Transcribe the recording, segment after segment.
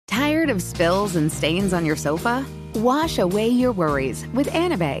of spills and stains on your sofa? Wash away your worries with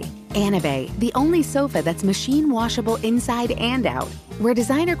Anabay. Anabay, the only sofa that's machine washable inside and out, where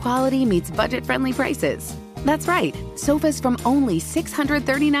designer quality meets budget-friendly prices. That's right, sofas from only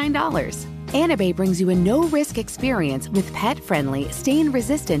 $639. Anabay brings you a no-risk experience with pet-friendly,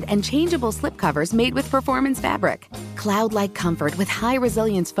 stain-resistant, and changeable slipcovers made with performance fabric, cloud-like comfort with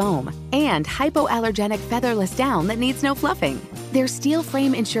high-resilience foam, and hypoallergenic featherless down that needs no fluffing. Their steel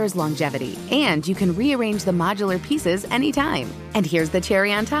frame ensures longevity, and you can rearrange the modular pieces anytime. And here's the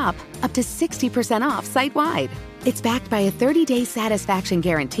cherry on top, up to 60% off site-wide. It's backed by a 30-day satisfaction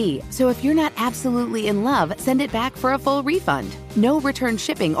guarantee, so if you're not absolutely in love, send it back for a full refund. No return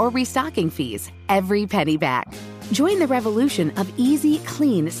shipping or restocking fees. Every penny back. Join the revolution of easy,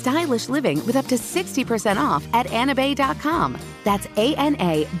 clean, stylish living with up to 60% off at anabay.com. That's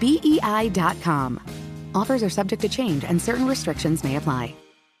ANABEI.com. Offers are subject to change and certain restrictions may apply.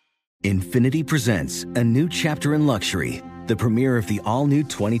 Infiniti presents a new chapter in luxury, the premiere of the all-new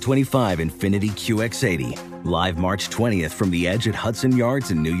 2025 Infiniti QX80, live March 20th from the Edge at Hudson Yards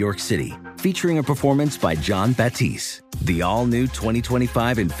in New York City, featuring a performance by John Batiste. The all-new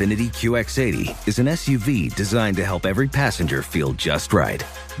 2025 Infiniti QX80 is an SUV designed to help every passenger feel just right.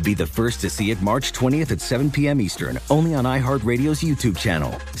 Be the first to see it March 20th at 7 p.m. Eastern, only on iHeartRadio's YouTube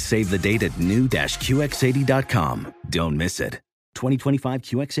channel. Save the date at new-QX80.com. Don't miss it. 2025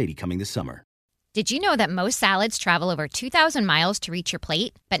 QX80 coming this summer. Did you know that most salads travel over 2,000 miles to reach your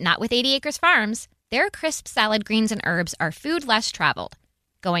plate? But not with 80 Acres Farms. Their crisp salad greens and herbs are food less traveled,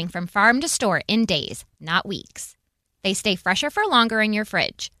 going from farm to store in days, not weeks. They stay fresher for longer in your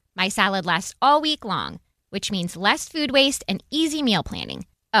fridge. My salad lasts all week long, which means less food waste and easy meal planning.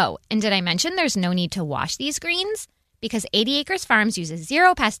 Oh, and did I mention there's no need to wash these greens? Because 80 Acres Farms uses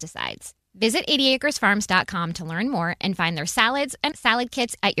 0 pesticides. Visit 80acresfarms.com to learn more and find their salads and salad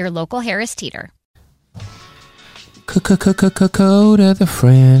kits at your local Harris Teeter. Kota The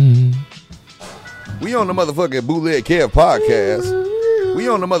Friend. We on the motherfucking Bootleg Kev podcast.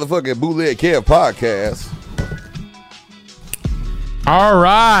 All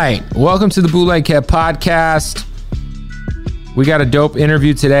right. Welcome to the Bootleg Kev podcast. We got a dope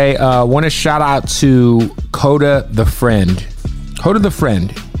interview today. Want to shout out to Kota The Friend. Kota The Friend.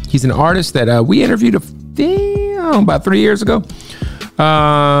 He's an artist that we interviewed about 3 years ago.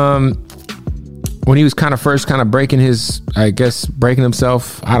 When he was first breaking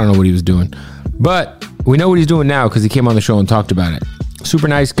himself. I don't know what he was doing. But we know what he's doing now because he came on the show and talked about it. Super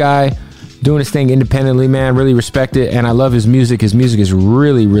nice guy, doing his thing independently, man. Really respect it. And I love his music. His music is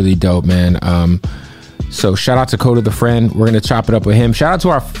really, really dope, man. So shout out to Kota The Friend. We're going to chop it up with him. Shout out to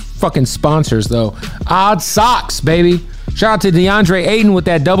our fucking sponsors, though. Odd Socks, baby. Shout out to DeAndre Ayton with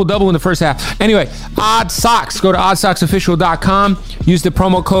that double-double in the first half. Anyway, Odd Socks. Go to oddsocksofficial.com. Use the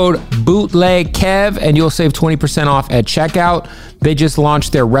promo code BOOTLEGKEV, and you'll save 20% off at checkout. They just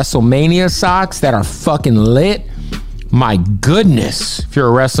launched their WrestleMania socks that are fucking lit. My goodness. If you're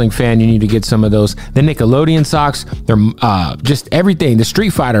a wrestling fan, you need to get some of those. The Nickelodeon socks, they're just everything. The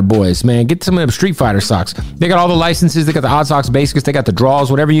Street Fighter boys, man. Get some of them Street Fighter socks. They got all the licenses. They got the Odd Socks Basics. They got the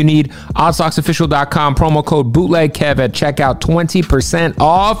draws, whatever you need. Oddsocksofficial.com. Promo code BOOTLEGKEV at checkout. 20%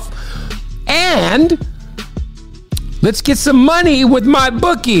 off. And let's get some money with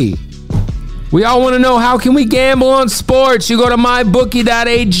MyBookie. We all want to know, how can we gamble on sports? You go to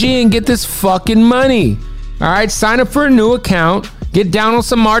mybookie.ag and get this fucking money. All right, sign up for a new account. Get down with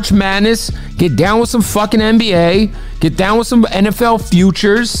some March Madness. Get down with some fucking NBA. Get down with some NFL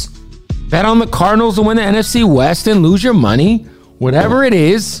futures. Bet on the Cardinals to win the NFC West and lose your money. Whatever it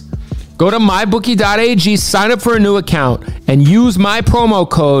is, go to mybookie.ag, sign up for a new account, and use my promo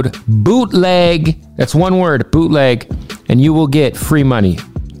code BOOTLEG. That's one word, BOOTLEG, and you will get free money.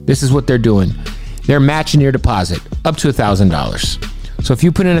 This is what they're doing. They're matching your deposit up to $1,000. So if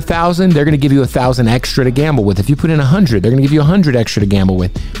you put in 1,000, they're going to give you 1,000 extra to gamble with. If you put in 100, they're going to give you 100 extra to gamble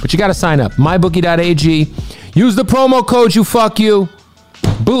with. But you got to sign up. mybookie.ag. Use the promo code, you.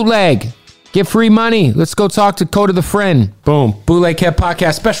 Bootleg. Get free money. Let's go talk to Kota The Friend. Boom. Bootleg Kev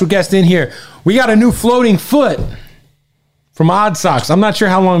podcast. Special guest in here. We got a new floating foot from Odd Socks. I'm not sure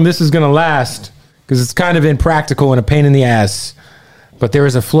how long this is going to last because it's kind of impractical and a pain in the ass. But there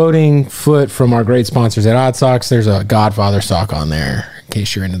is a floating foot from our great sponsors at Odd Socks. There's a Godfather sock on there, in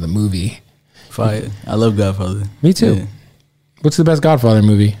case you're into the movie. Fire. I love Godfather. Me too. Yeah. What's the best Godfather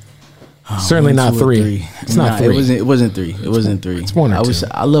movie? Certainly not 3. It's not 3. It wasn't 3. It wasn't 3. It's 1 or 2.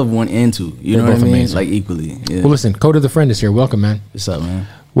 I love 1 and 2. You know what I mean? Amazing. Like equally. Yeah. Well, listen, Kota The Friend is here. Welcome, man. What's up, man?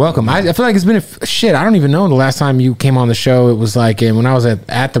 Welcome. I feel like it's been shit. I don't even know the last time you came on the show. It was like when I was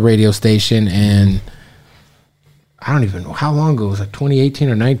at the radio station, and I don't even know how long ago. It was like 2018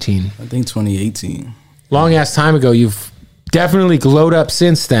 or 19. I think 2018. Long ass time ago. You've definitely glowed up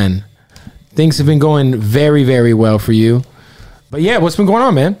since then. Things have been going very, very well for you. But yeah, what's been going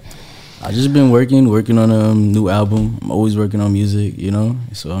on, man? I just been working on a new album. I'm always working on music, you know.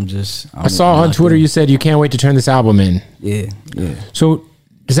 So I saw on Twitter you said you can't wait to turn this album in. Yeah. So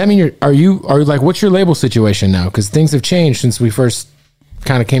does that mean are you like, what's your label situation now? Because things have changed since we first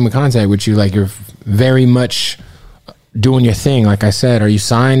kind of came in contact with you. Like, you're very much doing your thing. Like I said, are you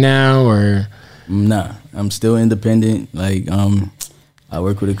signed now or? Nah, I'm still independent. Like, I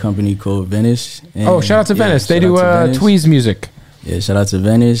work with a company called Venice. And shout out to Venice. They do Tweez music. Yeah, shout out to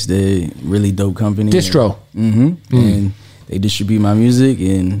Venice. They're really dope company. Distro. And they distribute my music,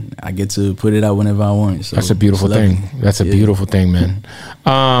 and I get to put it out whenever I want. So that's a beautiful thing. That's a beautiful thing, man.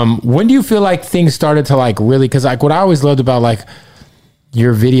 When do you feel like things started to like really? Because like what I always loved about like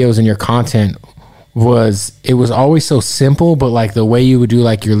your videos and your content was it was always so simple, but like the way you would do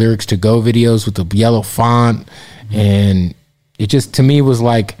like your lyrics to go videos with the yellow font, and it just to me was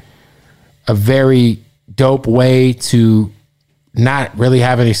like a very dope way to not really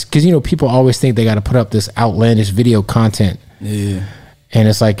have any, because you know people always think they got to put up this outlandish video content, and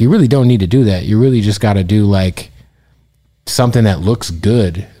it's like you really don't need to do that. You really just got to do like something that looks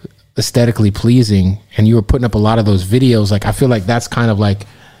good, aesthetically pleasing. And you were putting up a lot of those videos. Like I feel like that's kind of like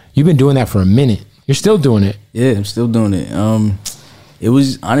you've been doing that for a minute. You're still doing it. Yeah, I'm still doing it. It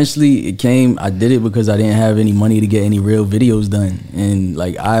was honestly, I did it because I didn't have any money to get any real videos done, and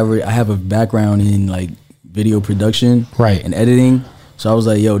like I have a background in like video production, right, and editing. So I was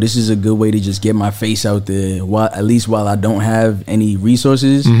like, yo, this is a good way to just get my face out there, at least while I don't have any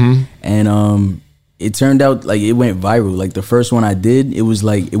resources. And it turned out like it went viral. Like the first one I did, it was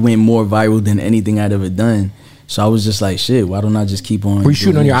like it went more viral than anything I'd ever done. So I was just like, shit, why don't I just keep on? Were you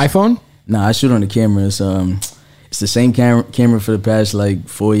shooting on your iPhone? Nah, I shoot on the camera. It's the same camera for the past like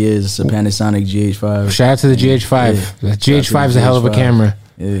 4 years. It's a Panasonic GH5. Shout out to the GH5. Yeah. The GH5 is a hell of a camera.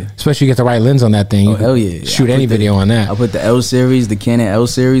 Yeah. Especially you get the right lens on that thing. Oh, hell yeah. Shoot any video on that. I put the L series, the Canon L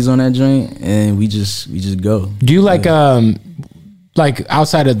series on that joint, and we just go. Do you like like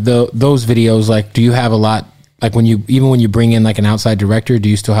outside of those videos, like do you have a lot, like when you bring in like an outside director, do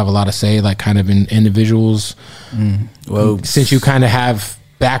you still have a lot of say, like kind of in individuals? Well, since you kind of have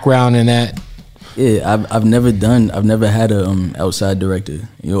background in that. Yeah, I've never had a outside director,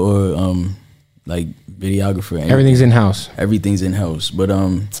 you know, or like videographer. Everything's in house. Everything's in house, but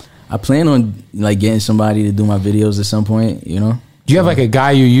I plan on like getting somebody to do my videos at some point. You know. Do you have like a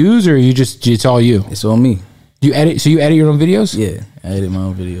guy you use, or it's all you? It's all me. You edit? So you edit your own videos? Yeah, I edit my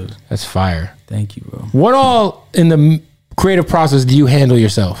own videos. That's fire. Thank you, bro. What all in the creative process do you handle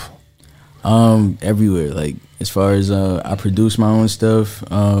yourself? Everywhere. Like as far as I produce my own stuff.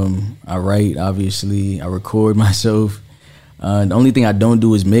 I write, obviously. I record myself. The only thing I don't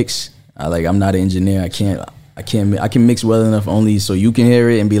do is mix. I'm not an engineer. I can mix well enough only so you can hear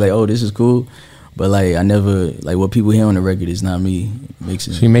it and be like, oh, this is cool. But like I never, like what people hear on the record is not me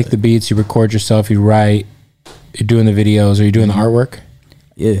mixing. So you make the beats, you record yourself, you write, you're doing the videos, or you're doing the artwork?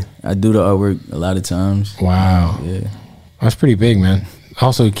 Yeah, I do the artwork a lot of times. Wow. Yeah. That's pretty big, man.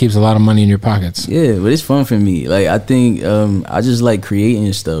 Also, it keeps a lot of money in your pockets. Yeah, but it's fun for me. Like I think I just like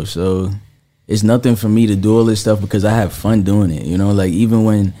creating stuff. So it's nothing for me to do all this stuff because I have fun doing it. You know, like even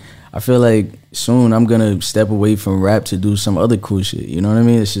when I feel like soon I'm gonna step away from rap to do some other cool shit. You know what I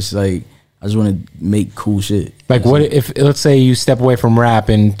mean? It's just like I just want to make cool shit. Like what if let's say you step away from rap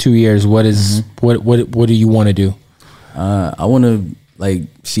in 2 years? What is what do you want to do? I want to like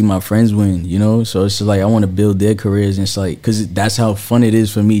see my friends win. You know, so it's just like I want to build their careers, and it's like because that's how fun it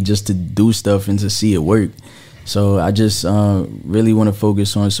is for me just to do stuff and to see it work. So I just really want to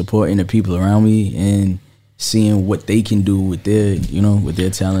focus on supporting the people around me and seeing what they can do with their, you know, with their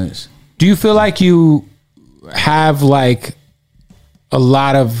talents. Do you feel like you have like a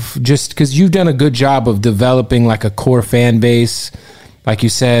lot of, just because you've done a good job of developing like a core fan base, like you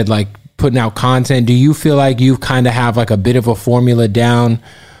said, like putting out content, do you feel like you kind of have like a bit of a formula down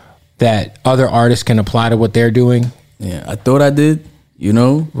that other artists can apply to what they're doing? Yeah, I thought I did, you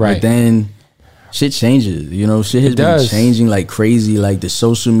know, right. But then shit changes, you know, shit has been changing like crazy, like the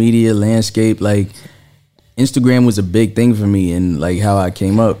social media landscape, like Instagram was a big thing for me and like how I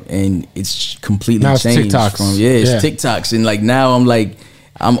came up, and it's completely now changed. TikToks. It's TikToks, and like now I'm like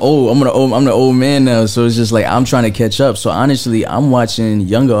I'm old. I'm the old man now, so it's just like I'm trying to catch up. So honestly, I'm watching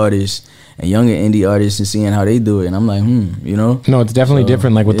younger artists and younger indie artists and seeing how they do it, and I'm like, you know. No, it's definitely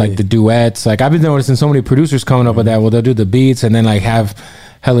different. Like with like the duets. Like I've been noticing so many producers coming up with that. Well, they'll do the beats and then like have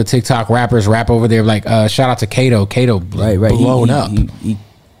hella TikTok rappers rap over there. Like shout out to Kato. Right. Blown up. He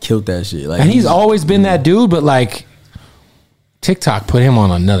killed that shit. Like, and he's always been that dude, but like TikTok put him on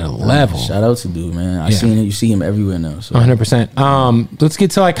another level. Shout out to dude, man. I seen it. You see him everywhere now. So. 100%. Let's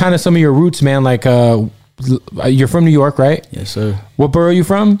get to like kind of some of your roots, man. Like, you're from New York, right? Yes, sir. What borough are you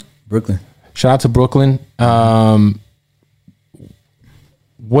from? Brooklyn. Shout out to Brooklyn.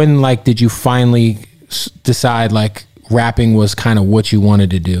 When like did you finally decide like rapping was kind of what you wanted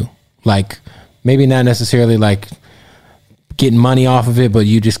to do? Like maybe not necessarily like getting money off of it, but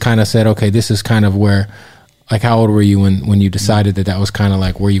you just kind of said, okay, this is kind of where. Like, how old were you when you decided that was kind of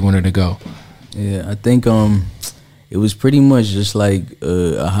like where you wanted to go? Yeah, I think it was pretty much just like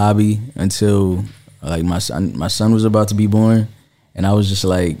a hobby until like my son was about to be born, and I was just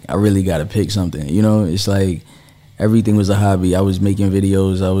like, I really got to pick something. You know, it's like everything was a hobby. I was making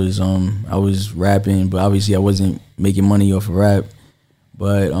videos, I was rapping, but obviously I wasn't making money off of rap.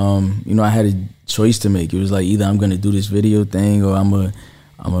 But you know, I had a choice to make. It was like either I'm gonna do this video thing or I'm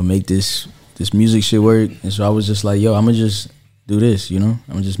gonna make this music shit work. And so I was just like, yo, I'm gonna just do this, you know?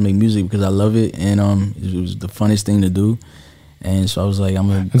 I'm gonna just make music because I love it, and it was the funnest thing to do. And so I was like, I'm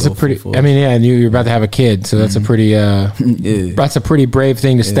gonna go for it. I mean, yeah, and you're about to have a kid, so that's a pretty that's a pretty brave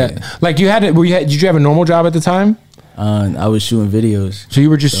thing to step. Like did you have a normal job at the time? I was shooting videos. So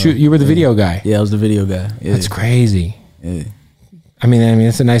you were just you were the video guy. Yeah, I was the video guy. Yeah. That's crazy. Yeah. I mean,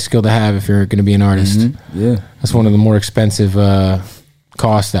 it's a nice skill to have if you're going to be an artist. Yeah. That's one of the more expensive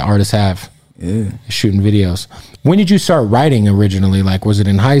costs that artists have. Yeah. Shooting videos. When did you start writing originally? Like, was it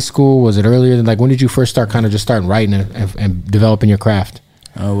in high school? Was it earlier? Like, when did you first start kind of just starting writing and developing your craft?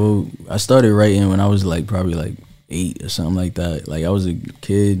 Well, I started writing when I was like probably like 8 or something like that. Like, I was a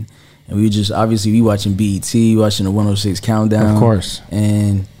kid, and we just obviously watching BET, watching the 106 Countdown. Of course.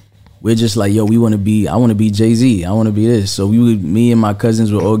 And we're just like, yo, I want to be Jay-Z. I want to be this. So me and my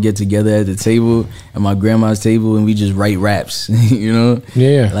cousins would all get together at the table, at my grandma's table, and we just write raps, you know?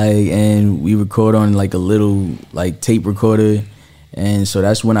 Yeah. Like, and we record on like a little like tape recorder. And so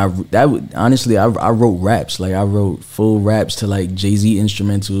that's when honestly, I wrote raps. Like, I wrote full raps to like Jay-Z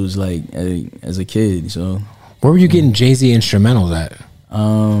instrumentals, like as a kid. So where were you getting Jay-Z instrumentals at?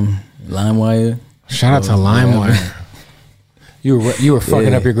 LimeWire. Shout out to LimeWire. Yeah. You were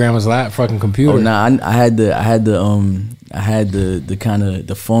fucking up your grandma's fucking computer. Oh nah, I had the kind of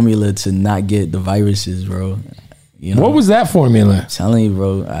the formula to not get the viruses, bro. You know? What was that formula? I'm telling you,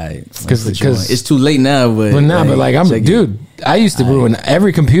 bro. Because it's too late now, but I used to ruin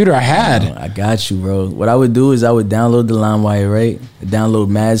every computer I had. I got you, bro. What I would do is I would download the LimeWire, right? I'd download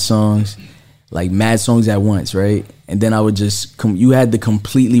mad songs at once, right? And then I would just you had to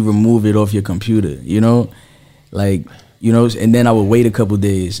completely remove it off your computer, you know, like. You know, and then I would wait a couple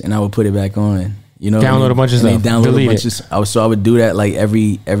days and I would put it back on. You know, download a bunch of stuff. So I would do that like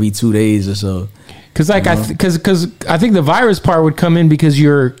every 2 days or so. Because like I think the virus part would come in because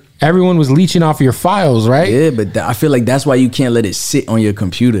everyone was leeching off your files, right? Yeah, but I feel like that's why you can't let it sit on your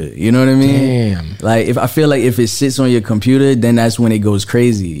computer. You know what I mean? Damn. Like I feel like if it sits on your computer, then that's when it goes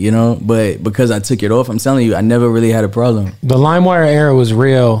crazy. You know, but because I took it off, I'm telling you, I never really had a problem. The LimeWire era was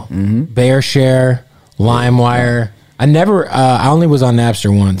real. BearShare, LimeWire. I only was on Napster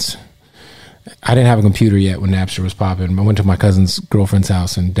once. I didn't have a computer yet when Napster was popping. I went to my cousin's girlfriend's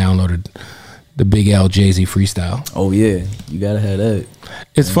house and downloaded the Big L Jay-Z freestyle. Oh yeah, you gotta have that.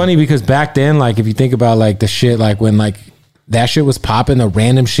 It's funny because back then, like if you think about like the shit, like when like that shit was popping, the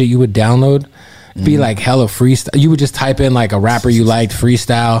random shit you would download, be like hella freestyle. You would just type in like a rapper you liked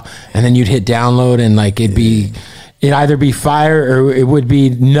freestyle, and then you'd hit download, and like it'd either be fire or it would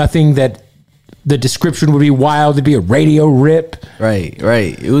be nothing that. The description would be wild. It'd be a radio rip. Right.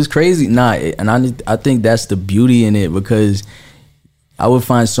 It was crazy. And I think that's the beauty in it because I would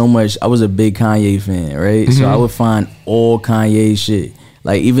find so much. I was a big Kanye fan, right? So I would find all Kanye shit.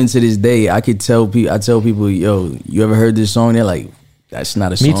 Like even to this day, I tell people, yo, you ever heard this song? They're like, that's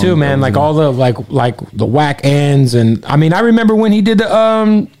not a song. Me too, man. Like all the like the whack ends, and I mean, I remember when he did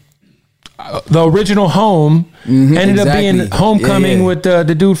the original Home ended up being Homecoming with the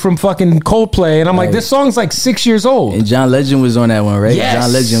dude from fucking Coldplay, and I'm like, this song's like 6 years old. And John Legend was on that one, right? Yes.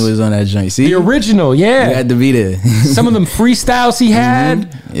 John Legend was on that joint. See, the original, yeah. You had to be there. Some of them freestyles he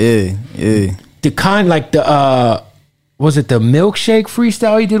had, yeah. The kind like was it the Milkshake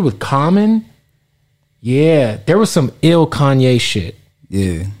freestyle he did with Common? Yeah, there was some ill Kanye shit.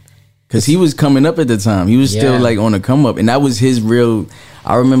 Yeah, because he was coming up at the time. He was still like on the come up, and that was his real.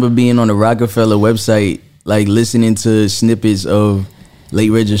 I remember being on the Rockefeller website, like listening to snippets of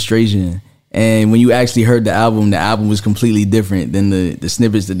Late Registration. And when you actually heard the album was completely different than the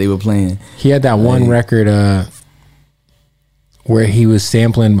snippets that they were playing. He had that one record where he was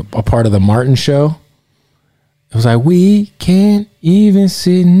sampling a part of the Martin Show. It was like, we can't even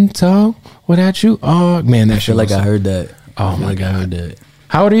sit and talk without you. Oh, man, that shit. I feel like I heard that. Oh my I God. heard that.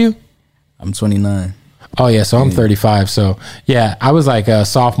 How old are you? I'm 29. Oh yeah, so I'm 35. So yeah, I was like a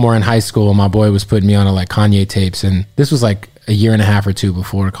sophomore in high school, and my boy was putting me on like Kanye tapes, and this was like a year and a half or two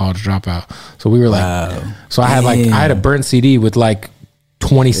before College Dropout. So we were like, so I had a burnt CD with like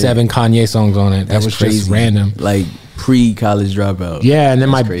 27 Kanye songs on it. That was crazy. just random, Like pre-College Dropout. Yeah, and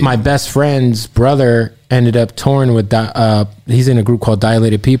then That's my best friend's brother ended up touring with he's in a group called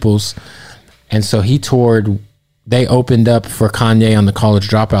Dilated Peoples, and so he toured. They opened up for Kanye on the College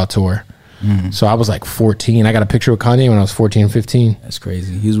Dropout tour. So I was like 14. I got a picture with Kanye when I was 14, 15. That's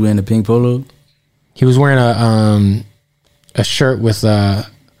crazy. He was wearing a pink polo. He was wearing a shirt with was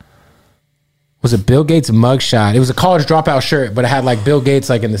it Bill Gates' mugshot? It was a College Dropout shirt, but it had like Bill Gates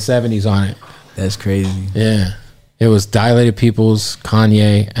like in the 70s on it. That's crazy. Yeah. It was Dilated Peoples,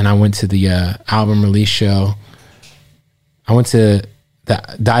 Kanye, and I went to the album release show. I went to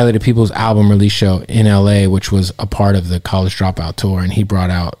the Dilated Peoples album release show in LA, which was a part of the College Dropout tour, and he brought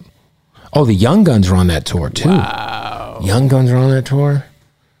out the Young Guns were on that tour too. Wow. Young Guns were on that tour.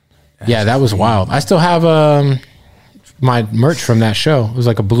 That was wild. I still have my merch from that show. It was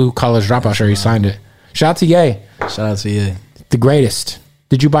like a blue College Dropout shirt. He signed it. Shout out to Ye. Shout out to Ye. The greatest.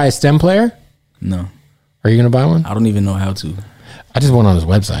 Did you buy a stem player? No. Are you going to buy one? I don't even know how to. I just went on his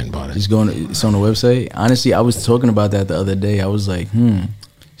website and bought it. It's on the website. Honestly, I was talking about that the other day. I was like,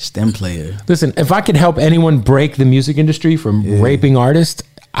 stem player. Listen, if I could help anyone break the music industry from raping artists,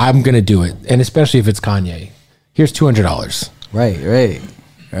 I'm going to do it. And especially if it's Kanye. Here's $200. Right.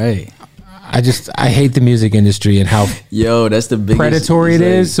 I hate the music industry and how that's the biggest predatory it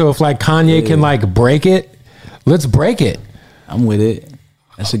is. So if like Kanye can like break it, let's break it. I'm with it.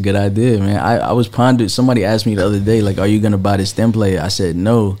 That's a good idea, man. I was pondering. Somebody asked me the other day, like, are you going to buy the stem player? I said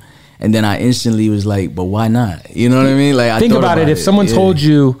no. And then I instantly was like, but why not? You know what I mean? Like, think about it. If someone told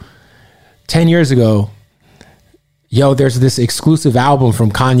you 10 years ago, yo, there's this exclusive album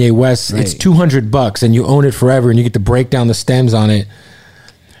from Kanye West. Right. It's $200 and you own it forever and you get to break down the stems on it.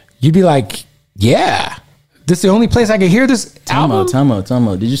 You'd be like, yeah, this is the only place I can hear this album. Time out.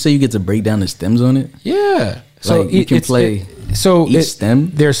 Did you say you get to break down the stems on it? Yeah. So like you can play each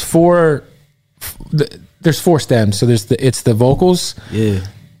stem? There's four stems. So it's the vocals,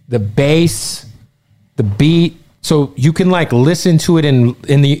 the bass, the beat. So you can like listen to it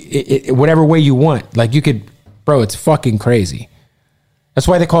in the whatever way you want. Like you could, bro, it's fucking crazy. That's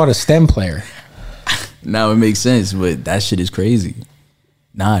why they call it a stem player. Now it makes sense, but that shit is crazy.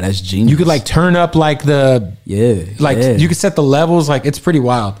 Nah, that's genius. You could like turn up like you could set the levels. Like it's pretty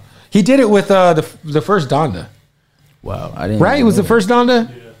wild. He did it with the first Donda. Wow, I didn't. Right, it was the first Donda.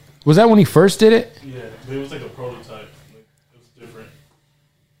 Yeah. Was that when he first did it? Yeah, but it was like a prototype. Like, it was different.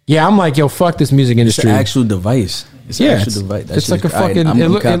 Yeah, I'm like, yo, fuck this music industry. It's an actual device. It's an actual device. It's like a fucking.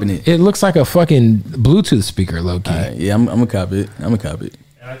 It looks like a fucking Bluetooth speaker, low key. Yeah, I'm gonna copy it. And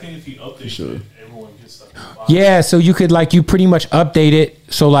I think if you update it, everyone gets like. Yeah, so you could like you pretty much update it.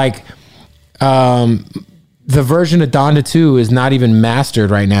 So like, the version of Donda 2 is not even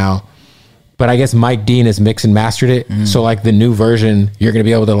mastered right now. But I guess Mike Dean has mixed and mastered it. So like the new version, you're going to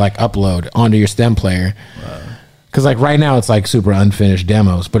be able to like upload onto your stem player. Because like right now it's like super unfinished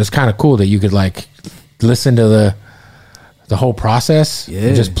demos. But it's kind of cool that you could like listen to the whole process.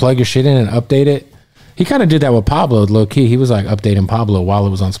 And just plug your shit in and update it. He kind of did that with Pablo, low key. He was like updating Pablo while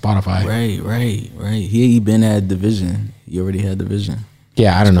it was on Spotify. Right. He been had the vision. He already had the vision.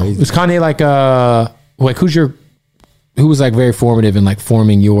 Yeah, I don't know. Was Kanye like who was like very formative in like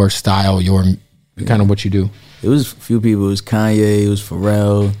forming your style, your kind of what you do? It was a few people. It was Kanye, it was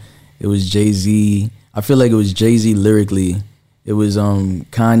Pharrell, it was Jay-Z. I feel like it was Jay-Z lyrically. It was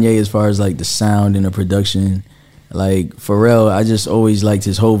Kanye as far as like the sound and the production. Like Pharrell, I just always liked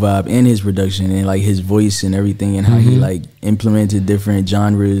his whole vibe and his production and like his voice and everything and how he like implemented different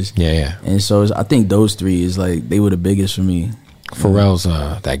genres. Yeah. And so I think those three is like, they were the biggest for me. Pharrell's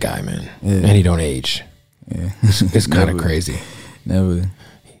that guy, man. Yeah. And he don't age. Yeah. It's kind of crazy. Never.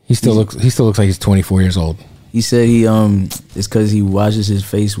 He still looks like he's 24 years old. He said it's because he washes his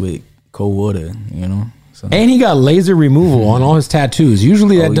face with cold water, you know? So. And he got laser removal on all his tattoos.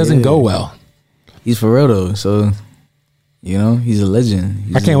 Usually that doesn't go well. He's Pharrell though, so you know, he's a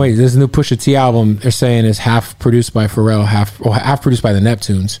legend. I can't wait. This new Pusha T album, they're saying is half produced by Pharrell, half produced by the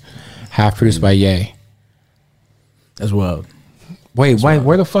Neptunes, half produced by Ye. That's wild. Wait,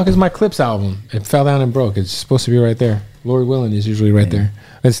 where the fuck is my Clips album? It fell down and broke. It's supposed to be right there. Lord willing is usually right there.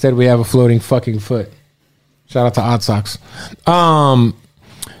 Instead, we have a floating fucking foot. Shout out to Odd Socks.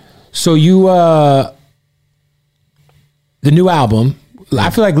 So you, the new album, I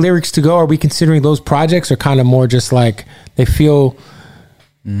feel like Lyrics to Go, are we considering those projects or kind of more just like they feel?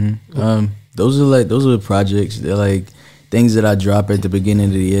 Those are projects. They're like, things that I drop at the beginning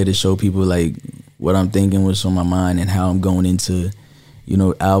of the year to show people like what I'm thinking, what's on my mind, and how I'm going into, you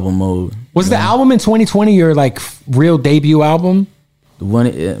know, album mode. Was the album in 2020 your like real debut album? The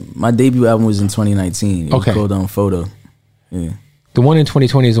one, my debut album was in 2019. It was called Photo. Yeah. The one in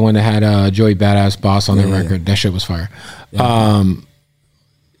 2020 is the one that had Joey Badass Boss on the record. That shit was fire. Yeah.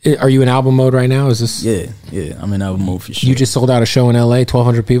 Are you in album mode right now? Is this? Yeah, I'm in album mode for sure. You just sold out a show in LA,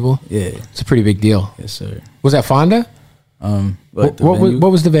 1,200 people. Yeah, it's a pretty big deal. Yes, sir. Was that Fonda? What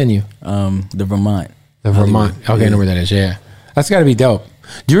was the venue? The Vermont. The Vermont. Okay, I know where that is. Yeah, that's got to be dope.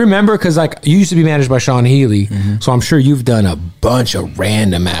 Do you remember? Because like you used to be managed by Sean Healy, so I'm sure you've done a bunch of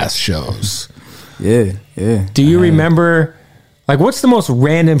random ass shows. Yeah. Do you remember? Like, what's the most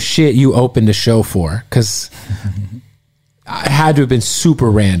random shit you opened a show for? Because it had to have been super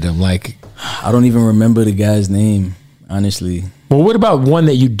random. Like, I don't even remember the guy's name, honestly. Well, what about one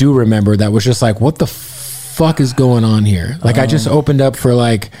that you do remember that was just like, what the fuck is going on here? Like, I just opened up for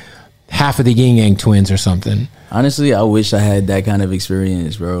like half of the Yin Yang Twins or something. Honestly, I wish I had that kind of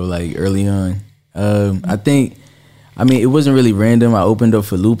experience, bro. Like early on, I mean, it wasn't really random. I opened up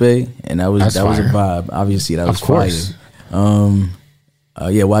for Lupe, and that was a vibe. Obviously, that was fire.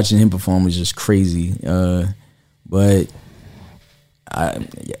 Yeah, watching him perform was just crazy. But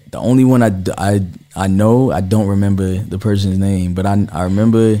the only one I know, I don't remember the person's name, but I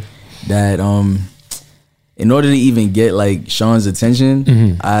remember that in order to even get like Sean's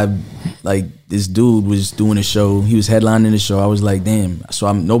attention, this dude was doing a show. He was headlining the show. I was like, damn.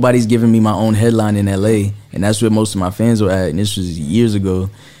 So nobody's giving me my own headline in LA, and that's where most of my fans were at. And this was years ago,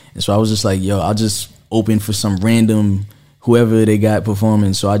 and so I was just like, yo, I'll just open for some random whoever they got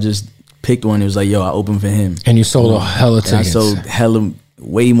performing. So I just picked one. It was like, yo, I opened for him. And you sold a hella tickets. I sold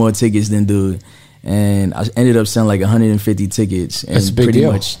way more tickets than dude. And I ended up selling like 150 tickets. And that's a big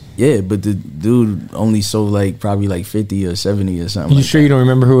deal. Yeah, but the dude only sold like probably like 50 or 70 or something. You sure you don't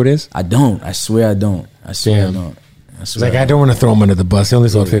remember who it is? I don't. I swear I don't. I don't. It's like, I don't want to throw him under the bus. He only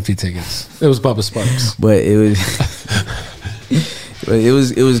sold 50 tickets. It was Bubba Sparks. But it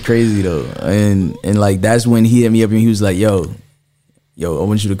was it was crazy though. And like that's when he hit me up and he was like, yo, I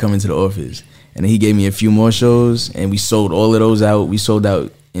want you to come into the office. And then he gave me a few more shows and we sold all of those out. We sold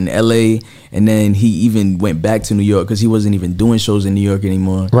out in LA, and then he even went back to New York because he wasn't even doing shows in New York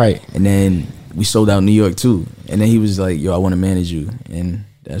anymore. Right. And then we sold out New York too. And then he was like, yo, I want to manage you. And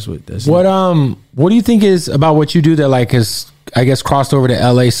that's what do you think is about what you do that like has, I guess, crossed over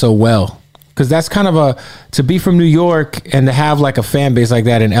to LA so well? Because that's kind of to be from New York and to have like a fan base like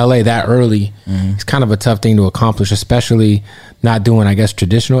that in LA that early, it's kind of a tough thing to accomplish, especially not doing, I guess,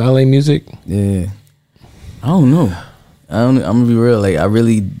 traditional LA music. Yeah. I don't know. I'm gonna be real. Like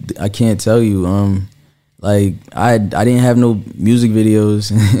I can't tell you. Like I didn't have no music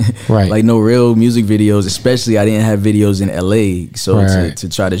videos, right? Like no real music videos. Especially I didn't have videos in LA. So right. to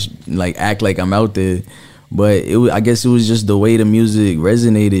try to like act like I'm out there, but I guess it was just the way the music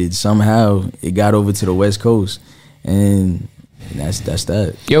resonated. Somehow it got over to the West Coast, and that's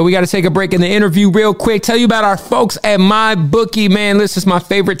that. Yo, we got to take a break in the interview real quick. Tell you about our folks at MyBookie, man. This is my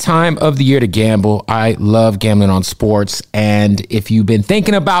favorite time of the year to gamble. I love gambling on sports. And if you've been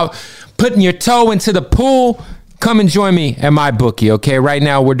thinking about putting your toe into the pool, come and join me at MyBookie, okay? Right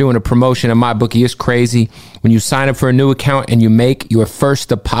now, we're doing a promotion at MyBookie. It's crazy. When you sign up for a new account and you make your first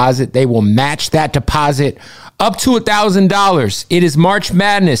deposit, they will match that deposit up to $1,000. It is March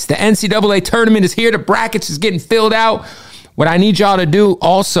Madness. The NCAA tournament is here. The brackets is getting filled out. What I need y'all to do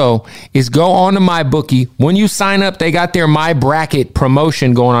also is go on to MyBookie. When you sign up, they got their My Bracket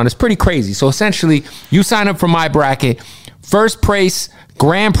promotion going on. It's pretty crazy. So essentially, you sign up for My Bracket. First place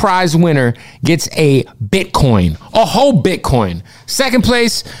grand prize winner gets a Bitcoin, a whole Bitcoin. Second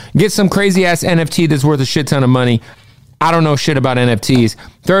place gets some crazy ass NFT that's worth a shit ton of money. I don't know shit about NFTs.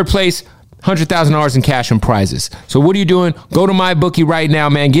 Third place, $100,000 in cash and prizes. So what are you doing? Go to MyBookie right now,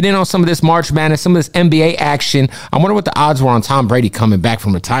 man. Get in on some of this March Madness, some of this NBA action. I wonder what the odds were on Tom Brady coming back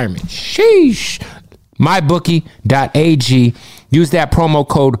from retirement. Sheesh. MyBookie.ag. Use that promo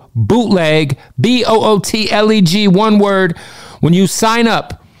code BOOTLEG, BOOTLEG, one word. When you sign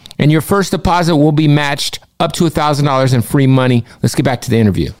up, and your first deposit will be matched up to $1,000 in free money. Let's get back to the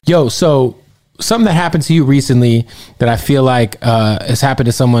interview. Yo, so something that happened to you recently that I feel like has happened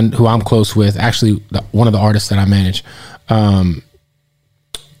to someone who I'm close with, actually one of the artists that I manage,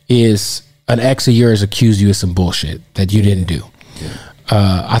 is an ex of yours accused you of some bullshit that you didn't do.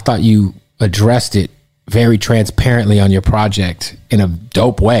 I thought you addressed it very transparently on your project in a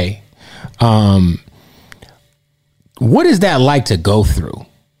dope way. What is that like to go through?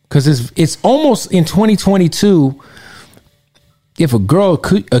 Because it's almost in 2022, if a girl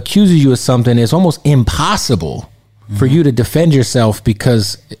accuses you of something, it's almost impossible for you to defend yourself,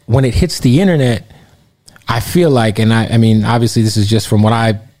 because when it hits the internet, I feel like, and I mean, obviously this is just from what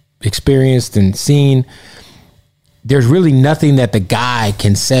I experienced and seen, there's really nothing that the guy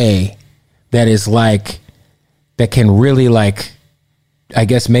can say that is like, that can really like, I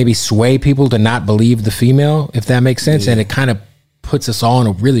guess maybe sway people to not believe the female, if that makes sense. And it kind of puts us all in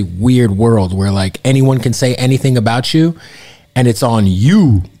a really weird world where like anyone can say anything about you, and it's on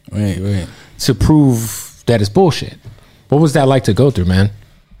you to prove that it's bullshit. What was that like to go through, man?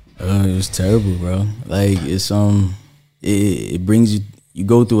 It was terrible, bro. Like it's it brings you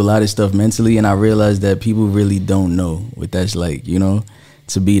go through a lot of stuff mentally, and I realized that people really don't know what that's like, you know,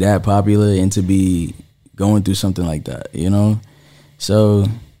 to be that popular and to be going through something like that, you know. So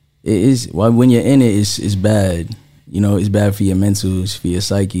it is, when you're in it, it's bad, you know. It's bad for your mentals, for your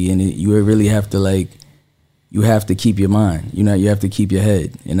psyche, and you really have to like, you have to keep your mind, you know. You have to keep your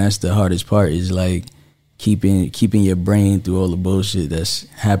head, and that's the hardest part, is like keeping your brain through all the bullshit that's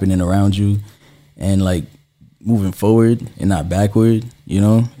happening around you, and like moving forward and not backward, you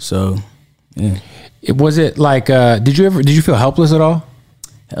know. So yeah. Was it like did you feel helpless at all?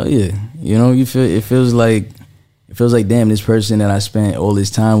 Hell yeah. You know, it feels like damn, this person that I spent all this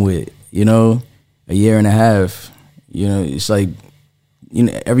time with, you know, a year and a half, you know, it's like, you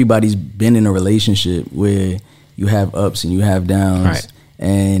know, everybody's been in a relationship where you have ups and you have downs,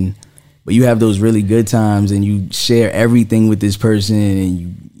 right. But you have those really good times, and you share everything with this person,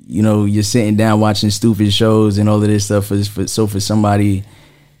 and you know, you're sitting down watching stupid shows and all of this stuff. So for somebody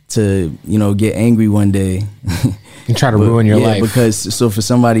to, you know, get angry one day and try to ruin your life, for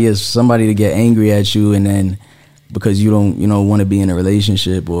somebody to get angry at you, and then because you don't, you know, want to be in a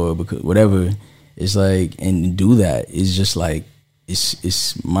relationship or because whatever, it's like, and do that, it's just like,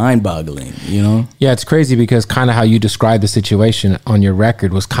 it's mind-boggling, you know? Yeah, it's crazy, because kind of how you described the situation on your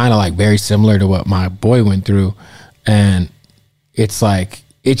record was kind of like very similar to what my boy went through. And it's like,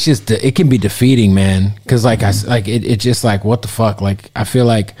 it's just, it can be defeating, man. Because like, it's just like, what the fuck? Like, I feel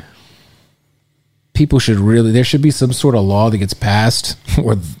like people should really, there should be some sort of law that gets passed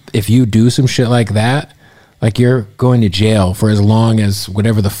where if you do some shit like that, like you're going to jail for as long as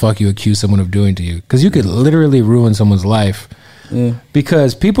whatever the fuck you accuse someone of doing to you. Because you could literally ruin someone's life. Yeah.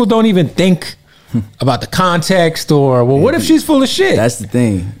 Because people don't even think about the context, or what if she's full of shit? That's the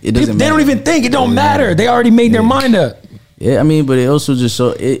thing. It doesn't. They don't even think. It don't matter. They already made their mind up. Yeah, I mean, but it also just so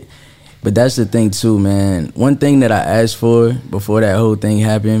it. But that's the thing too, man. One thing that I asked for before that whole thing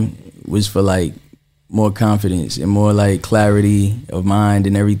happened was for like more confidence and more like clarity of mind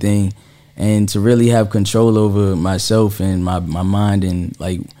and everything, and to really have control over myself and my mind and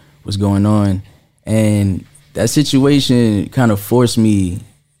like what's going on. And that situation kind of forced me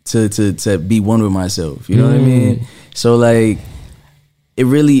to be one with myself. You know what I mean? So like, it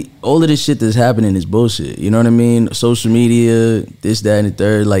really, all of this shit that's happening is bullshit. You know what I mean? Social media, this, that, and the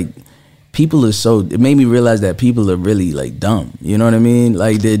third. Like, people are so, it made me realize that people are really like dumb. You know what I mean?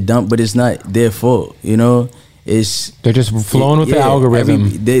 Like, they're dumb, but it's not their fault. You know, they're just flowing with the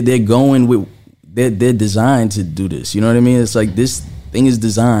algorithm. They're going with, they're designed to do this. You know what I mean? It's like, this thing is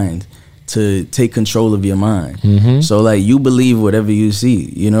designed to take control of your mind. Mm-hmm. So like, you believe whatever you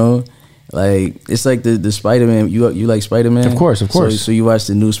see, you know? Like, it's like the Spider-Man. You like Spider-Man? Of course. So you watch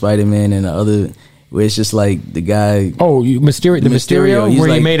the new Spider-Man and the other, where it's just like the guy. Oh, Mysterio, where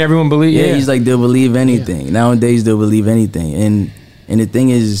like, he made everyone believe. Yeah, he's like, they'll believe anything. Yeah. Nowadays, they'll believe anything. And the thing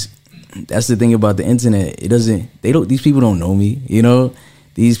is, that's the thing about the internet. These people don't know me, you know?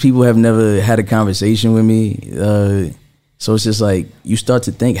 These people have never had a conversation with me. So it's just like, you start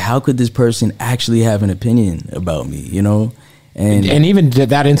to think, how could this person actually have an opinion about me, you know? And even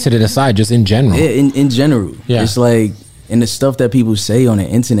that incident aside, just in general. Yeah, in general. Yeah. It's like, and the stuff that people say on the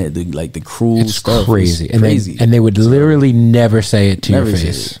internet, the cruel stuff. Crazy. It's crazy. And they would literally never say it to your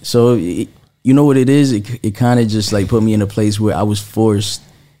face. So, you know what it is? It kind of just like put me in a place where I was forced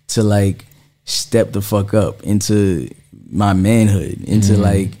to like step the fuck up into my manhood, into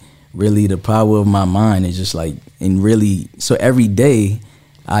like really the power of my mind, and just like, and really, so every day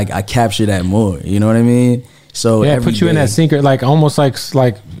I capture that more, you know what I mean? So yeah, put you in that sinker, like almost like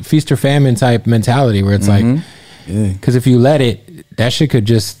feast or famine type mentality, where it's like, because if you let it, that shit could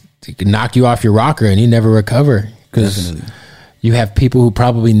just knock you off your rocker and you never recover, because you have people who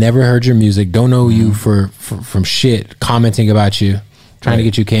probably never heard your music, don't know you from shit, commenting about you, trying to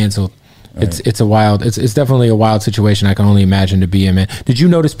get you canceled. Right. It's definitely a wild situation. I can only imagine to be in, man. Did you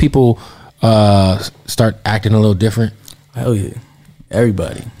notice people start acting a little different? Hell yeah.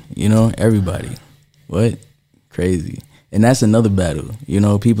 Everybody. You know, everybody. What? Crazy. And that's another battle. You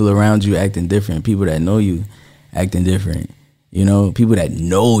know, people around you acting different. People that know you acting different. You know, people that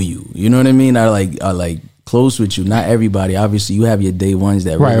know you. You know what I mean? Are like close with you. Not everybody. Obviously, you have your day ones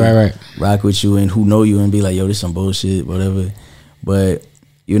that right. rock with you and who know you and be like, yo, this some bullshit, whatever. But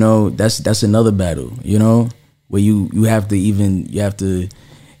you know, that's another battle. You know, where you have to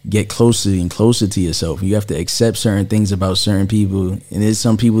get closer and closer to yourself. You have to accept certain things about certain people, and there's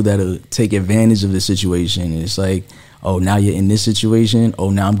some people that'll take advantage of the situation. And it's like, oh, now you're in this situation. Oh,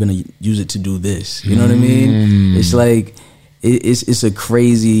 now I'm gonna use it to do this. You know what I mean? It's like it's a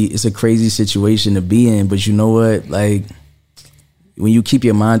crazy situation to be in. But you know what? Like when you keep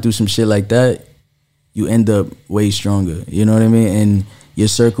your mind through some shit like that, you end up way stronger. You know what I mean? And your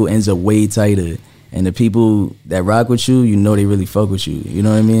circle ends up way tighter. And the people that rock with you, you know they really fuck with you. You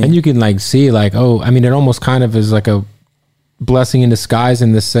know what I mean? And you can like see like, oh, I mean, it almost kind of is like a blessing in disguise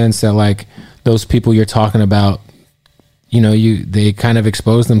in the sense that like those people you're talking about, you know, they kind of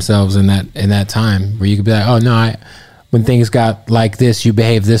expose themselves in that time where you could be like, oh no, when things got like this, you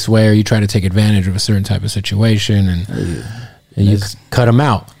behave this way, or you try to take advantage of a certain type of situation, and you cut them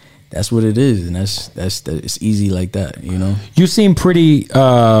out. That's what it is, and that's it's easy like that, you know. You seem pretty.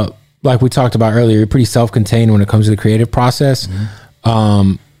 Like we talked about earlier, you're pretty self-contained when it comes to the creative process.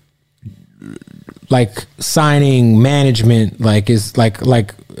 Mm-hmm. Like signing management, like is like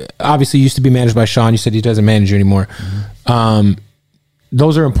obviously you used to be managed by Sean. You said he doesn't manage you anymore. Mm-hmm.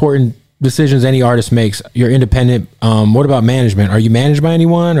 Those are important decisions any artist makes. You're independent. What about management? Are you managed by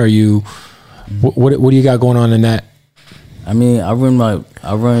anyone? Are you? What do you got going on in that? I mean, I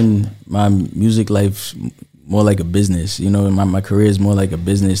run my music life more like a business, you know. My career is more like a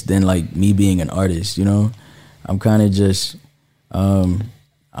business than like me being an artist, you know. I'm kind of just I'm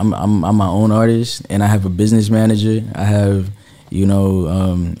my own artist, and I have a business manager. I have, you know,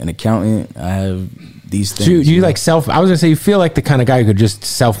 an accountant. I have these things. So you like self? I was gonna say you feel like the kind of guy who could just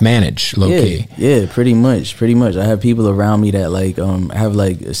self-manage, low key. Yeah, pretty much. I have people around me that like I have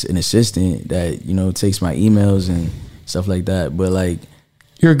like an assistant that, you know, takes my emails and stuff like that. But like,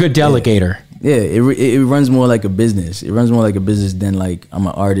 you're a good delegator. Yeah, it runs more like a business. It runs more like a business than like I'm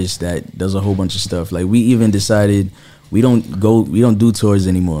an artist that does a whole bunch of stuff. Like we even decided we don't do tours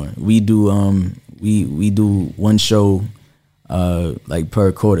anymore. We do we do one show like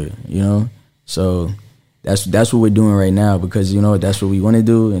per quarter, you know. So that's what we're doing right now, because, you know, that's what we want to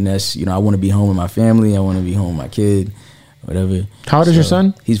do, and that's, you know, I want to be home with my family. I want to be home with my kid, whatever. How old is your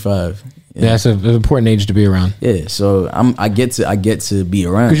son? He's 5. Yeah, that's an important age to be around. Yeah, so I get to be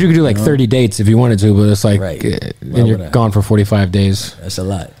around, because you could do like 30 dates if you wanted to, but it's like, right. And you're gone for 45 days. That's a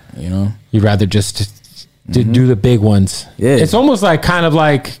lot, you know. You'd rather just do the big ones. Yeah, it's almost like kind of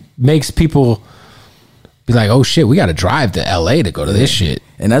like makes people be like, oh shit, we got to drive to LA to go to this shit.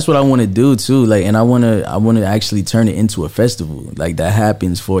 And that's what I want to do too. Like, and I want to actually turn it into a festival. Like that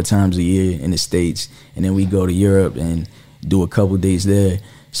happens 4 times a year in the States, and then we go to Europe and do a couple days there.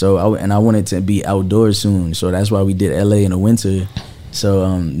 So I wanted to be outdoors soon, so that's why we did LA in the winter.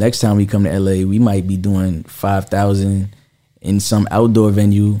 So next time we come to LA, we might be doing 5,000 in some outdoor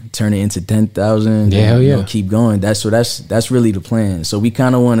venue, turn it into 10,000. Yeah, hell yeah. You know, keep going. That's really the plan. So we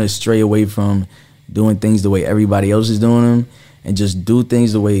kind of want to stray away from doing things the way everybody else is doing them, and just do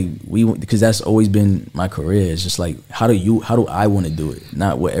things the way we want, because that's always been my career. It's just like, how do I want to do it,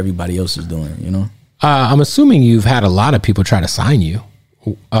 not what everybody else is doing, you know. I'm assuming you've had a lot of people try to sign you.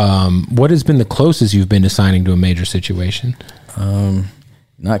 What has been the closest you've been to signing to a major situation?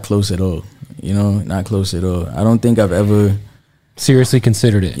 Not close at all. You know, not close at all. I don't think I've ever seriously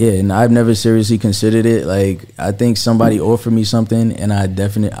considered it. Yeah, and I've never seriously considered it. Like, I think somebody offered me something, and I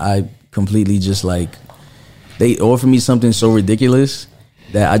completely just like, they offered me something so ridiculous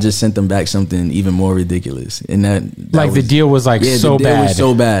that I just sent them back something even more ridiculous. And that like was, the deal was like, so bad. The deal was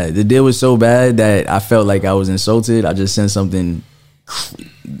so bad. The deal was so bad that I felt like I was insulted. I just sent something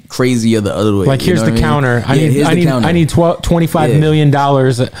crazier the other way. Like, here's the counter. I need $25 million,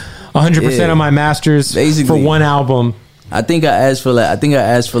 100% of my masters, basically, for one album. I think I asked for like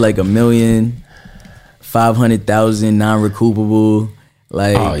 $1,500,000 non-recoupable.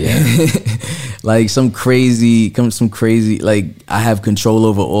 Like, oh yeah. like some crazy, like, I have control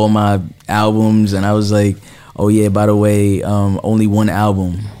over all my albums, and I was like, oh yeah, by the way, only one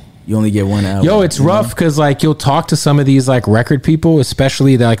album. You only get one album. Yo, it's rough because like you'll talk to some of these like record people,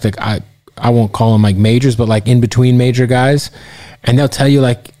 especially I won't call them like majors, but like in between major guys, and they'll tell you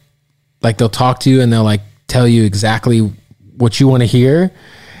like they'll talk to you and they'll like tell you exactly what you want to hear,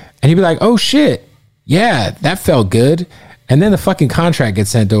 and you'd be like, oh shit, yeah, that felt good, and then the fucking contract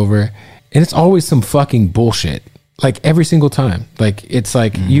gets sent over, and it's always some fucking bullshit, like every single time. Like, it's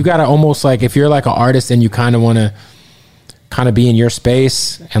like you gotta almost like, if you're like an artist and you kind of want to kind of be in your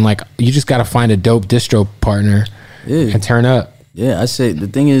space, and like you just got to find a dope distro partner and turn up. Yeah, I say the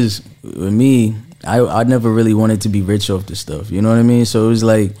thing is with me, I never really wanted to be rich off this stuff. You know what I mean? So it was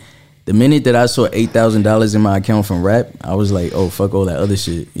like the minute that I saw $8,000 in my account from rap, I was like, oh, fuck all that other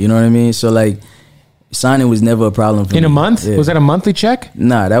shit. You know what I mean? So like signing was never a problem for me. In a month? Yeah. Was that a monthly check?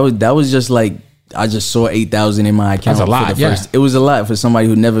 Nah, that was just like I just saw 8,000 in my account. That's a lot. For the first. It was a lot for somebody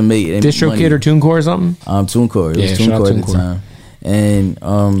who never made it. DistroKid or TuneCore or something? TuneCore. It was TuneCore at the time. And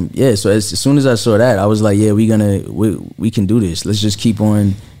yeah, so as soon as I saw that, I was like, yeah, we can do this. Let's just keep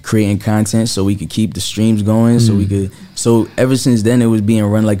on creating content so we could keep the streams going. So ever since then, it was being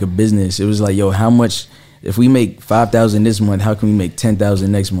run like a business. It was like, yo, how much, if we make 5,000 this month, how can we make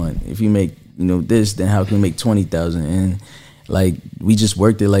 10,000 next month? If you make, this, then how can we make 20,000? And like, we just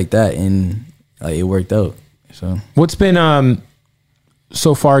worked it like that, and like it worked out. So what's been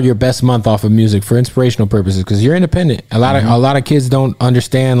so far your best month off of music for inspirational purposes? Because you're independent. A lot of kids don't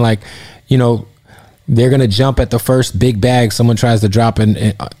understand, like, they're gonna jump at the first big bag someone tries to drop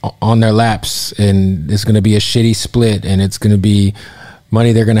on their laps, and it's gonna be a shitty split, and it's gonna be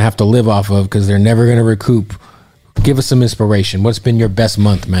money they're gonna have to live off of because they're never gonna recoup. Give us some inspiration. What's been your best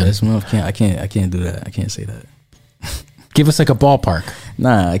month, man? Best month? I can't do that. I can't say that. Give us like a ballpark.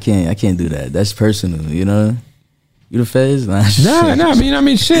 Nah, I can't do that. That's personal, You the feds? Nah, I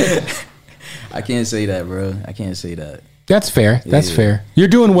mean, shit. I can't say that, bro. I can't say that. That's fair. That's fair. You're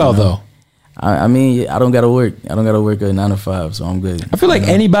doing well, though. I mean, I don't gotta work. I don't gotta work a 9 to 5, so I'm good. I feel like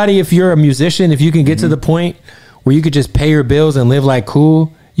anybody, if you're a musician, if you can get to the point where you could just pay your bills and live like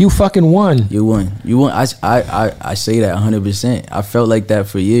cool, you fucking won. You won. I say that 100%. I felt like that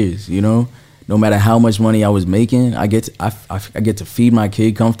for years. No matter how much money I was making, I get to feed my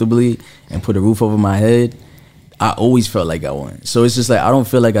kid comfortably and put a roof over my head. I always felt like I won. So it's just like, I don't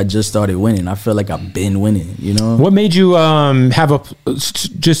feel like I just started winning. I feel like I've been winning, What made you have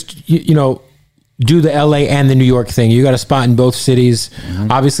do the LA and the New York thing? You got a spot in both cities.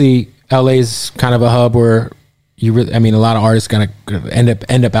 Obviously, LA's kind of a hub where a lot of artists kind of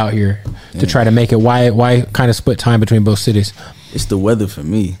end up out here to try to make it. Why kind of split time between both cities? It's the weather for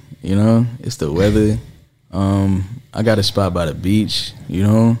me, It's the weather. I got a spot by the beach,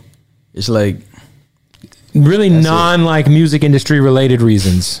 It's like really like music industry related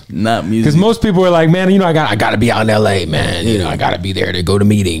reasons. Not music. Because most people are like, man, I gotta be out in LA, man. I gotta be there to go to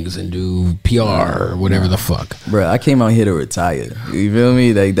meetings and do PR or whatever the fuck. Bro, I came out here to retire. You feel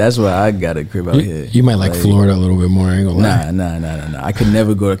me? Like, that's why I got a crib out here. You might like Florida a little bit more. I ain't gonna lie. Nah. I could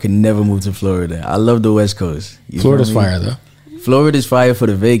never move to Florida. I love the West Coast. Florida's fire though. Florida's fire for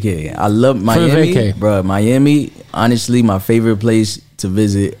the vacay. I love Miami, bro. Miami, honestly, my favorite place to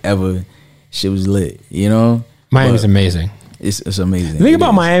visit ever. Shit was lit, Miami's amazing. It's amazing. The thing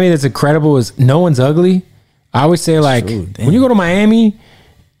about Miami that's incredible is no one's ugly. I always say, like, when you go to Miami,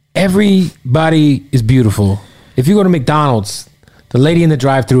 everybody is beautiful. If you go to McDonald's, the lady in the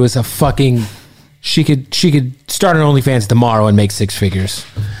drive-thru is a fucking. She could start an OnlyFans tomorrow and make 6 figures.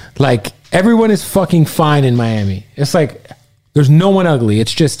 Like, everyone is fucking fine in Miami. It's like there's no one ugly.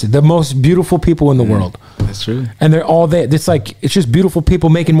 It's just the most beautiful people in the world. That's true. And they're all there. It's just beautiful people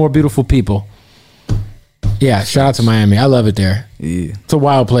making more beautiful people. Yeah, shout out to Miami. I love it there. Yeah. It's a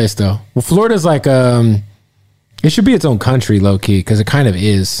wild place though. Well, Florida's like it should be its own country, low key, because it kind of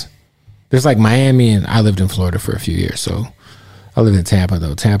is. There's like Miami, and I lived in Florida for a few years, so I lived in Tampa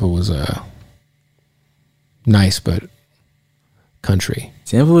though. Tampa was nice, but country.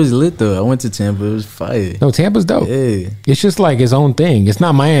 Tampa was lit though. I went to Tampa. It was fire. No, Tampa's dope. Yeah. It's just like his own thing. It's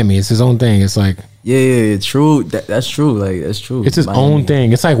not Miami. It's his own thing. It's like true. That's true. Like, that's true. It's his own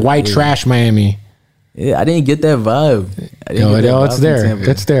thing. It's like white trash Miami. Yeah, I didn't get that vibe. It's there.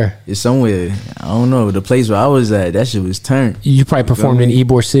 It's there. It's somewhere. I don't know. The place where I was at, that shit was turned. You probably performed in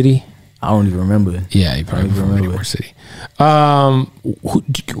Ybor City. I don't even remember. Yeah, you probably performed in Ybor City.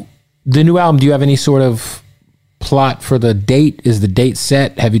 The new album. Do you have any sort of plot for the date? Is the date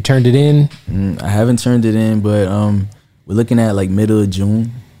set? Have you turned it in? I haven't turned it in, but we're looking at like middle of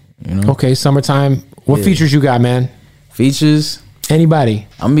June. Okay, summertime. What features you got, man? Features? Anybody?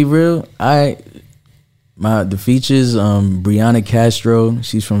 I'm gonna be real. The features, Brianna Castro,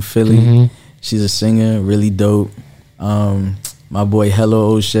 she's from Philly. She's a singer, really dope. My boy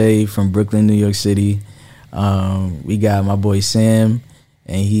Hello O'Shea from Brooklyn, New York City. We got my boy Sam,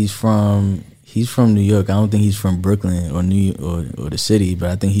 and he's from New York. I don't think he's from Brooklyn or New or the city, but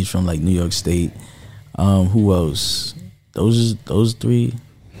I think he's from like New York State. Who else? Those 3.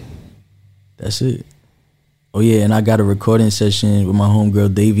 That's it. Oh yeah, and I got a recording session with my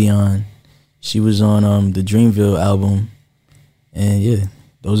homegirl Davion. She was on the Dreamville album, and yeah,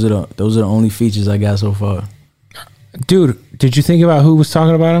 those are the only features I got so far. Dude, did you think about who was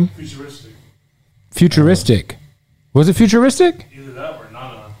talking about him? Futuristic. Was it Futuristic? Either that or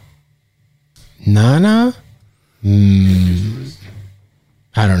Nana. Nana? I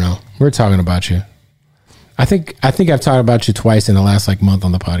don't know. We're talking about you. I think I've talked about you twice in the last like month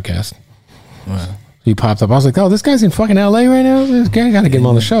on the podcast. Wow. You popped up. I was like, oh, this guy's in fucking LA right now. This guy got to get him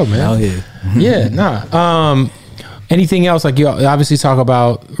on the show, man. Out here. Yeah, nah. Anything else? Like you obviously talk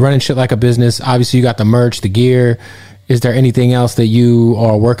about running shit like a business. Obviously you got the merch, the gear. Is there anything else that you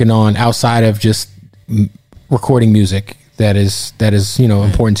are working on outside of just recording music that is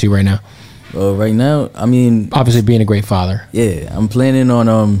important to you right now? Well, right now, I mean, obviously being a great father. Yeah, I'm planning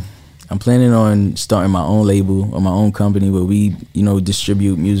on starting my own label or my own company where we,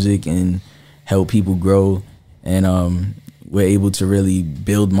 distribute music and help people grow, and we're able to really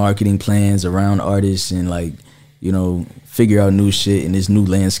build marketing plans around artists and figure out new shit in this new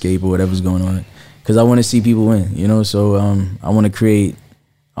landscape or whatever's going on. Because I want to see people win, so I want to create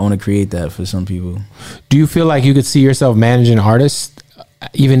that for some people. Do you feel like you could see yourself managing artists,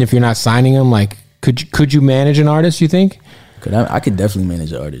 even if you're not signing them? Like, could you manage an artist, you think? I could definitely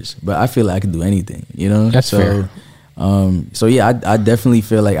manage an artist, but I feel like I could do anything, That's fair. So yeah, I definitely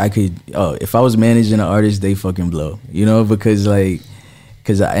feel like I could. If I was managing an artist, they fucking blow, because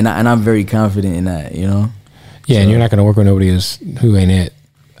I'm very confident in that, Yeah, so. And you're not gonna work with nobody who ain't it.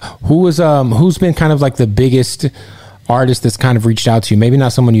 Who's been kind of like the biggest artist that's kind of reached out to you? Maybe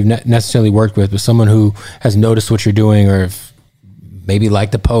not someone you've necessarily worked with, but someone who has noticed what you're doing, or if maybe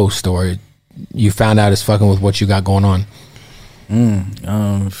liked the post, or you found out is fucking with what you got going on. I'm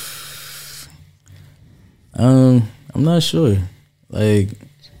not sure. Like,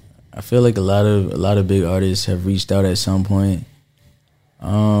 I feel like a lot of big artists have reached out at some point.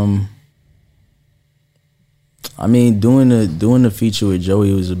 I mean, doing the feature with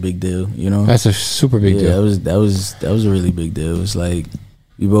Joey was a big deal, That's a super big deal. That was a really big deal. It was like,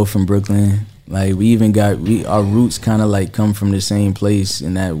 we both from Brooklyn. Like, we even our roots kind of like come from the same place,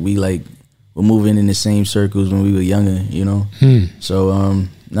 in that we like were moving in the same circles when we were younger, So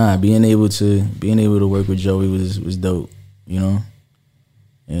being able to work with Joey was dope, Yeah.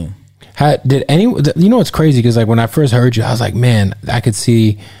 Did anyone? It's crazy because like when I first heard you, I was like, man, I could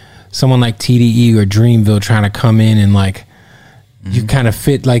see someone like TDE or Dreamville trying to come in and like you kind of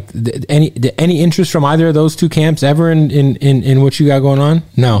fit. Like any interest from either of those two camps ever in what you got going on?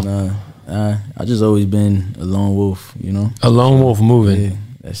 No. I just always been a lone wolf, A lone wolf moving. Yeah,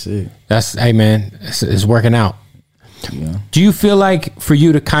 that's it. Hey man, it's working out. Yeah. Do you feel like for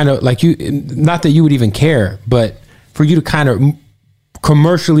you to kind of like not that you would even care, but for you to kind of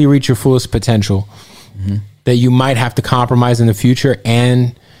commercially reach your fullest potential, that you might have to compromise in the future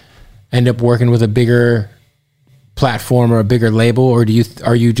and end up working with a bigger platform or a bigger label, or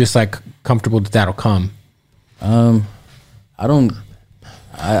are you just like comfortable that'll come? I don't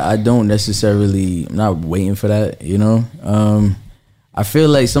necessarily. I'm not waiting for that. I feel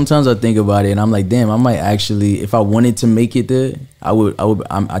like sometimes I think about it and I'm like, damn, I might actually, if I wanted to make it there,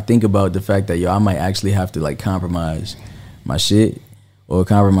 I think about the fact that I might actually have to like compromise my shit or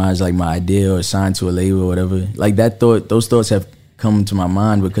compromise like my idea or sign to a label or whatever. Like those thoughts have come to my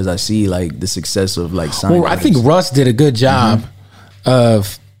mind because I see like the success of like signing. Well, I think Russ did a good job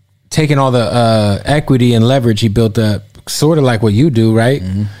of taking all the equity and leverage he built up, sort of like what you do, right?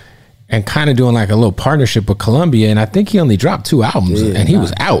 And kind of doing like a little partnership with Columbia, and I think he only dropped 2 albums, and he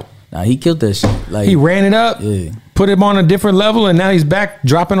was out. Nah, he killed that shit. Like, he ran it up, put him on a different level, and now he's back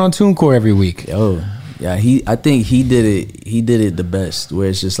dropping on TuneCore every week. Yeah, I think he did it the best, where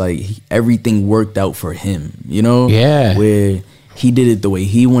it's just like everything worked out for him, Yeah. Where he did it the way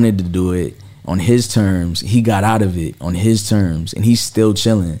he wanted to do it, on his terms. He got out of it on his terms, and he's still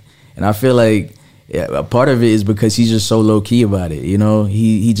chilling. And I feel like a part of it is because he's just so low key about it.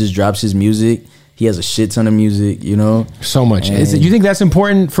 He just drops his music. He has a shit ton of music. So much. You think that's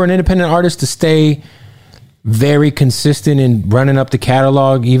important for an independent artist to stay very consistent in running up the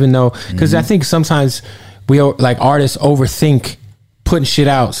catalog, even though, because I think sometimes we like artists overthink putting shit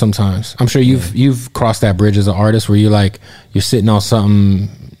out. Sometimes I'm sure you've crossed that bridge as an artist where you're sitting on something.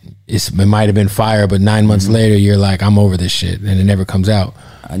 It might have been fire, but 9 months later you're like, I'm over this shit, and it never comes out.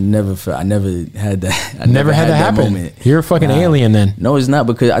 I never had that. I never had that happen. Moment. You're a fucking alien then. No, it's not,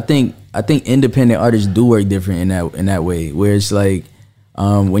 because I think independent artists do work different in that way, where it's like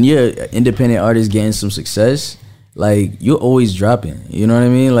when you're an independent artist getting some success, like you're always dropping. You know what I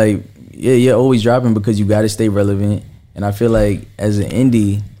mean? Like you're always dropping because you got to stay relevant. And I feel like as an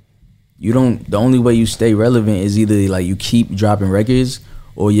indie, the only way you stay relevant is either like you keep dropping records,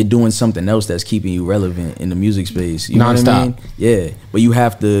 or you're doing something else that's keeping you relevant in the music space. You know what I mean? Yeah, but you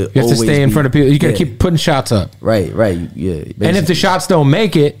have to. You have to stay in front of people. You got to keep putting shots up. Right. Yeah. Basically. And if the shots don't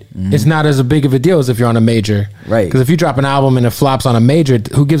make it, it's not as a big of a deal as if you're on a major. Right. Because if you drop an album and it flops on a major,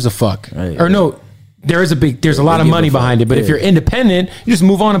 who gives a fuck? Right. Or no, there's a lot of money behind it. But if you're independent, you just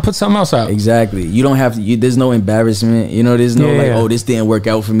move on and put something else out. Exactly. You don't have to. There's no embarrassment. You know, there's no oh, this didn't work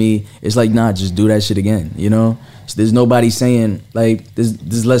out for me. It's like, nah, just do that shit again. You know. So there's nobody saying like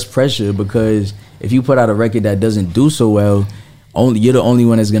there's less pressure, because if you put out a record that doesn't do so well, you're the only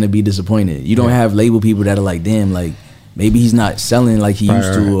one that's gonna be disappointed. You don't have label people that are like, damn, like maybe he's not selling like he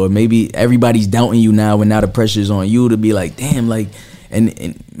used to, or maybe everybody's doubting you now, and now the pressure's on you to be like, damn, like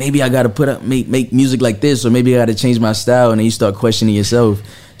and maybe I gotta make music like this, or maybe I gotta change my style, and then you start questioning yourself.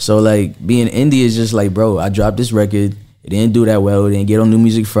 So like being indie is just like, bro, I dropped this record, it didn't do that well, it didn't get on New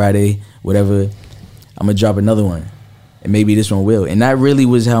Music Friday, whatever. I'm gonna drop another one, and maybe this one will. And that really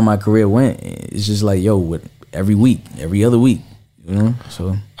was how my career went. It's just like, yo, every week, every other week, you know.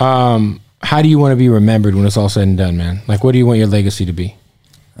 So, how do you want to be remembered when it's all said and done, man? Like, what do you want your legacy to be?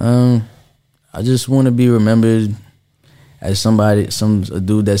 I just want to be remembered as a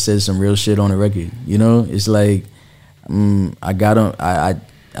dude that said some real shit on the record. You know, it's like I got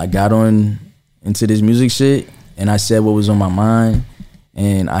on into this music shit, and I said what was on my mind,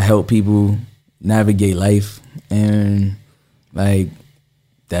 and I helped people navigate life, and like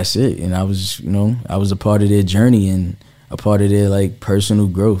that's it. And I was a part of their journey and a part of their like personal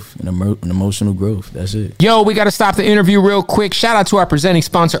growth and emotional growth. That's it. Yo, we got to stop the interview real quick. Shout out to our presenting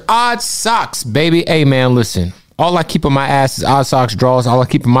sponsor, Odd Socks, baby. Hey man, listen, all I keep on my ass is Odd Socks drawers. All I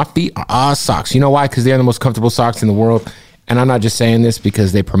keep on my feet are Odd Socks. You know why? Because they're the most comfortable socks in the world. And I'm not just saying this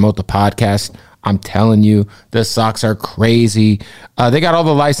because they promote the podcast. I'm telling you, the socks are crazy. They got all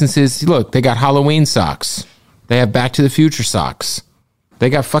the licenses. Look, they got Halloween socks. They have Back to the Future socks. They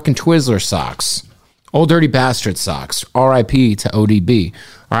got fucking Twizzler socks. Old Dirty Bastard socks. R.I.P. to ODB.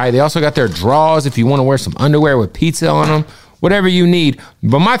 All right, they also got their drawers if you want to wear some underwear with pizza on them. Whatever you need.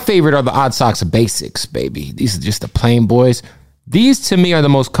 But my favorite are the Odd Socks Basics, baby. These are just the plain boys. These, to me, are the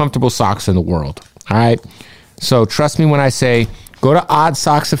most comfortable socks in the world. All right? So trust me when I say go to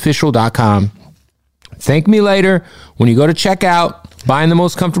oddsocksofficial.com. Thank me later when you go to checkout, buying the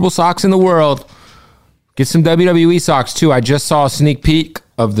most comfortable socks in the world. Get some WWE socks too. I just saw a sneak peek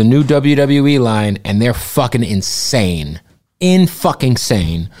of the new WWE line, and they're fucking insane. Fucking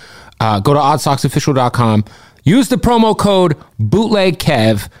sane. Go to oddsocksofficial.com. Use the promo code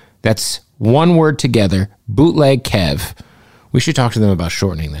BOOTLEGKEV. That's one word together, BOOTLEGKEV. We should talk to them about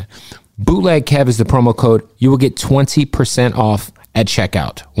shortening that. BOOTLEGKEV is the promo code. You will get 20% off at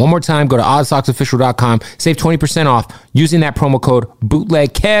checkout. One more time, go to oddsocksofficial.com, save 20% off using that promo code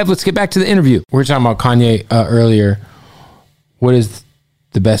BOOTLEGKEV. Let's get back to the interview. We were talking about Kanye earlier. What is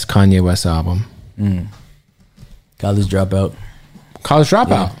the best Kanye West album? College Dropout. College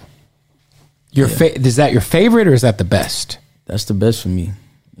Dropout. Yeah. Is that your favorite, or is that the best? That's the best for me.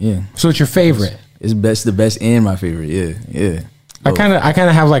 Yeah. So it's your favorite. It's the best and my favorite. Yeah. I kind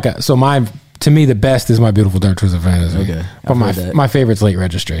of have like to me, the best is My Beautiful Dark Twisted Fantasy. Okay. But my favorite's Late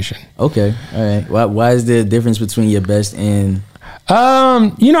Registration. Okay. All right. Why is there a difference between your best and...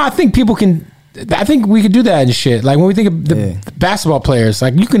 I think we could do that and shit. Like when we think of the basketball players,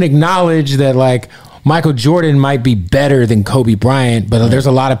 like you can acknowledge that like Michael Jordan might be better than Kobe Bryant, but there's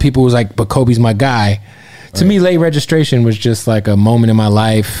a lot of people who's like, but Kobe's my guy. To me, Late Registration was just like a moment in my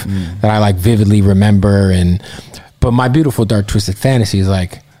life that I like vividly remember. But My Beautiful Dark Twisted Fantasy is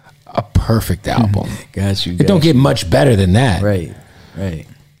like a perfect album. Got you. It don't get much better than that. Right.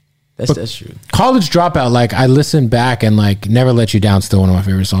 That's true. College Dropout, like I listened back and like Never Let You Down, still one of my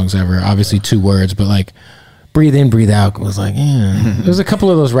favorite songs ever. Obviously 2 words, but like Breathe In, Breathe Out was like, There's a couple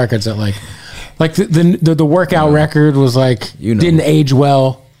of those records that like the workout record was like didn't age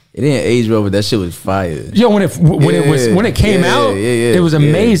well. It didn't age well, but that shit was fire. Yo, when it came out, it was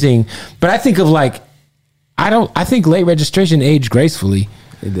amazing. But I think of like I think Late Registration aged gracefully.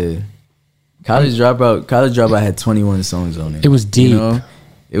 It did. College Dropout had 21 songs on it. It was deep. You know?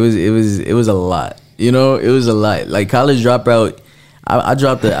 It was a lot. You know, it was a lot. Like College Dropout, I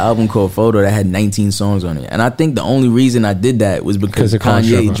dropped an album called Photo that had 19 songs on it. And I think the only reason I did that was because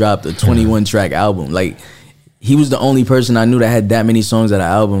Kanye dropped a 21 track album. Like he was the only person I knew that had that many songs at an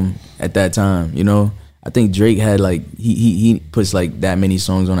album at that time, you know? I think Drake had like he puts like that many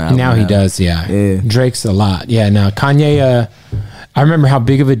songs on an album. Now he does, yeah. Drake's a lot. Yeah, now Kanye I remember how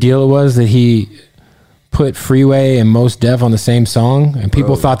big of a deal it was that he put Freeway and Mos Def on the same song, and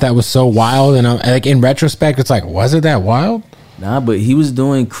people thought that was so wild. And like in retrospect, it's like, was it that wild? Nah, but he was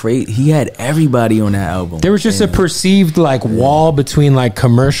doing great. He had everybody on that album. There was just a perceived like wall between like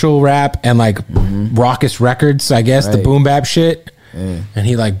commercial rap and like raucous records, I guess, the boom bap shit. Yeah. And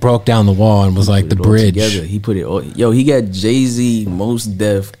he like broke down the wall and was like the bridge. Together. He put it all. Yo, he got Jay-Z, Mos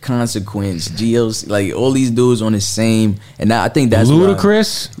Def, Consequence, GLC, like all these dudes on the same. And now I think that's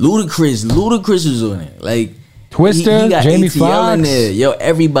Ludacris. Ludacris was on it. Like Twista, he got Jamie ATL in Foxx. there. Yo,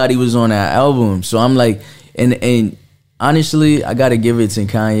 everybody was on that album. So I'm like, and honestly, I gotta give it to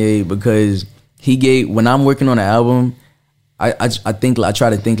Kanye because he gave. When I'm working on an album, I try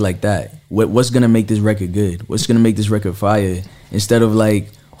to think like that. What's gonna make this record good? What's gonna make this record fire? Instead of like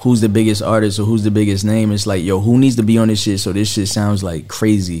who's the biggest artist or who's the biggest name, it's like, yo, who needs to be on this shit so this shit sounds like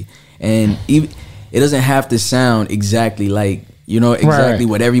crazy. And even, it doesn't have to sound exactly like, you know, exactly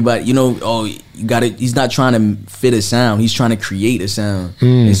what everybody, you know, you gotta, he's not trying to fit a sound, he's trying to create a sound.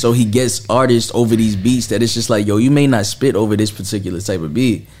 And so he gets artists over these beats that it's just like, yo, you may not spit over this particular type of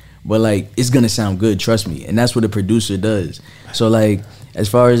beat, but like it's gonna sound good, trust me. And that's what a producer does. So like as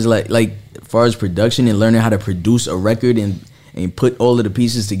far as production and learning how to produce a record and put all of the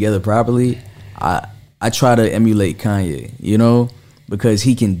pieces together properly, I try to emulate Kanye, you know, because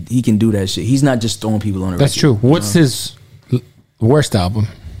he can do that shit. He's not just throwing people on a record. That's true. What's his worst album?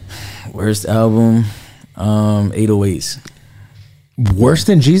 Worst album, 808s. Worse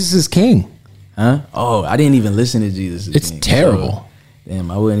than Jesus is King? Huh? Oh, I didn't even listen to Jesus is King. It's terrible. So, damn,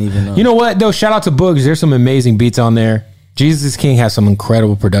 I wouldn't even know. You know what, though? Shout out to Boogs. There's some amazing beats on there. Jesus is King has some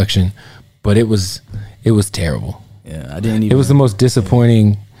incredible production, but it was terrible. Yeah, I didn't even. It was the most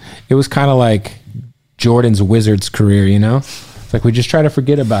disappointing. It was kind of like Jordan's Wizards career, you know? It's like we just try to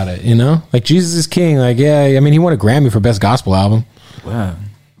forget about it, you know? Like Jesus is King, like, yeah, I mean, he won a Grammy for Best Gospel Album. Wow.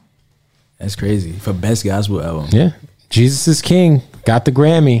 That's crazy. For Best Gospel Album. Yeah. Jesus is King, got the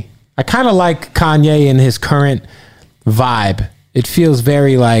Grammy. I kind of like Kanye in his current vibe. It feels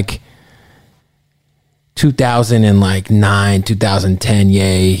very like 2009, 2010,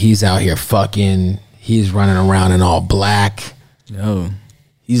 yay, he's out here fucking. He's running around in all black. Yo,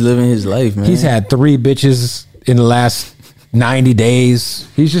 he's living his life, man. He's had 3 bitches in the last 90 days.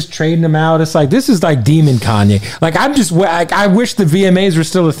 He's just trading them out. It's like, this is like demon Kanye. Like, I wish the VMAs were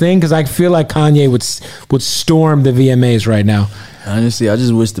still a thing because I feel like Kanye would storm the VMAs right now. Honestly, I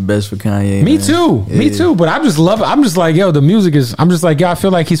just wish the best for Kanye. Me too. Yeah. Me too. But I just love it. I'm just like, yo, the music is, I'm just like, yo, I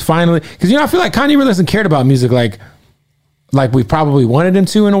feel like he's finally, because, you know, I feel like Kanye really hasn't cared about music like we probably wanted him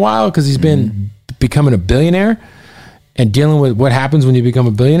to in a while because he's been becoming a billionaire and dealing with what happens when you become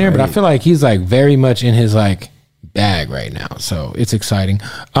a billionaire. Right. But I feel like he's like very much in his like bag right now. So it's exciting.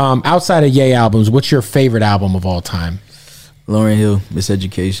 Outside of Ye albums, what's your favorite album of all time? Lauryn Hill,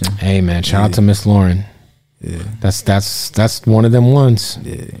 Miseducation. Hey man, shout out to Miss Lauryn. Yeah. That's one of them ones.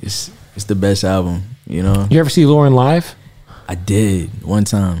 Yeah, it's the best album, you know. You ever see Lauryn live? I did one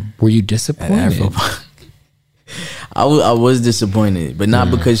time. Were you disappointed? I was disappointed, but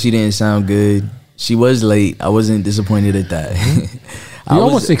not because she didn't sound good. She was late. I wasn't disappointed at that. You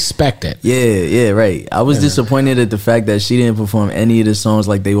almost expect it. Yeah, right. I was disappointed at the fact that she didn't perform any of the songs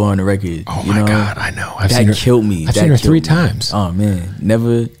like they were on the record. Oh my God, I know. That killed me. I've seen her 3 times. Oh man,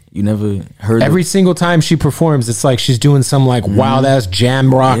 you never heard every single time she performs, it's like she's doing some like wild ass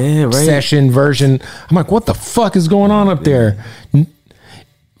jam rock session version. I'm like, what the fuck is going on up there?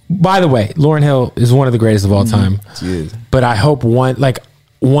 By the way, Lauryn Hill is one of the greatest of all time. She is. But I hope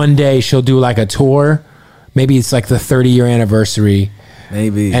one day she'll do like a tour. Maybe it's like the 30-year anniversary.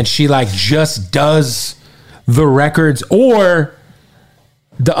 Maybe. And she like just does the records or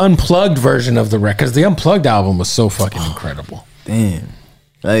the unplugged version of the record. Because the unplugged album was so fucking incredible. Damn.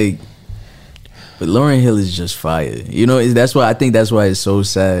 Like, but Lauryn Hill is just fire. You know, that's why it's so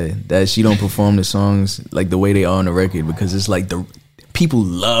sad that she don't perform the songs like the way they are on the record, because it's like people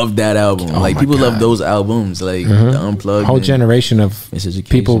love that album. Like people love those albums, like the unplugged. A whole generation of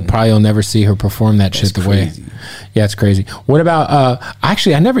people probably will never see her perform that shit the crazy. Way. Yeah, it's crazy. What about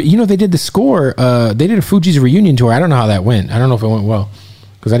actually I never, you know, they did the score, they did a Fugees reunion tour. I don't know how that went. I don't know if it went well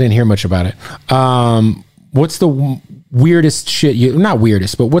because I didn't hear much about it. What's the weirdest shit not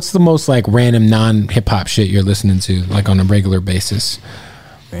weirdest, but what's the most like random non-hip hop shit you're listening to like on a regular basis?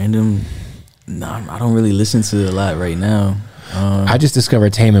 Random? No, I don't really listen to a lot right now. I just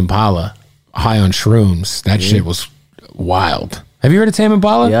discovered Tame Impala, High on Shrooms. That shit was wild. Have you heard of Tame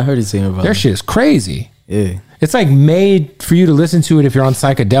Impala? Yeah, I heard of Tame Impala. Their shit is crazy. Yeah. It's like made for you to listen to it if you're on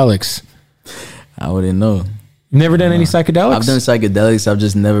psychedelics. I wouldn't know. Never done any psychedelics? I've done psychedelics. I've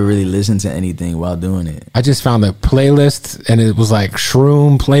just never really listened to anything while doing it. I just found a playlist and it was like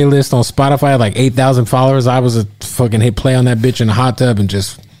Shroom playlist on Spotify. I had like 8,000 followers. I was a fucking hit play on that bitch in a hot tub and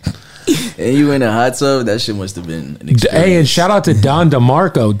just... And you in a hot tub, that shit must have been an experience. Hey, and shout out to Don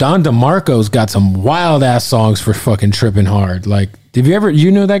DeMarco. Don DeMarco's got some wild ass songs for fucking tripping hard. Like,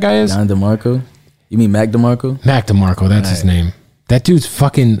 you know who that guy is? Don DeMarco? You mean Mac DeMarco? Mac DeMarco, that's his name. That dude's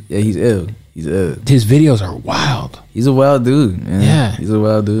fucking... Yeah, he's ill. He's ill. His videos are wild. He's a wild dude, man. Yeah. He's a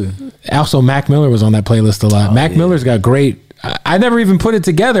wild dude. Also, Mac Miller was on that playlist a lot. Mac Miller's got great... I never even put it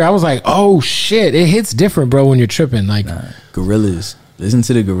together. I was like, oh shit, it hits different, bro, when you're tripping. Like, Gorillas. Listen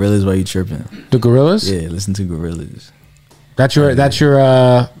to the Gorillas while you tripping. The Gorillas? Yeah, listen to Gorillas. That's your if you're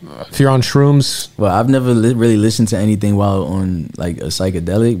on shrooms. Well, I've never really listened to anything while on like a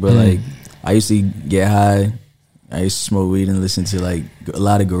psychedelic, but like I used to get high. I used to smoke weed and listen to like a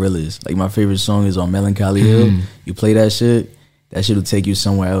lot of Gorillas. Like my favorite song is on Melancholy Hill. You play that shit will take you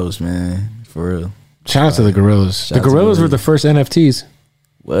somewhere else, man. For real. Shout out to the Gorillas. The Gorillas were the first NFTs.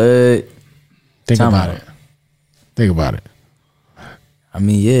 What? Think about it. Think about it. I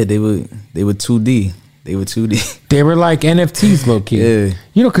mean, yeah, they were 2D. They were 2D. They were like NFTs, low key. Yeah.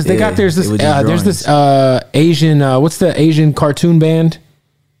 You know, because they got there's this Asian what's the Asian cartoon band?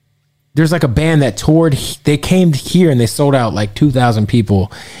 There's like a band that toured. They came here and they sold out like 2,000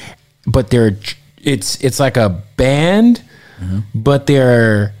 people, but it's like a band, but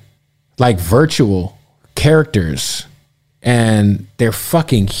they're like virtual characters, and they're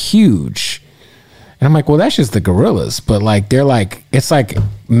fucking huge. And I'm like, well, that's just the Gorillas, but like they're like it's like a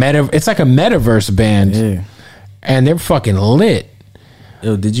metaverse band, and they're fucking lit.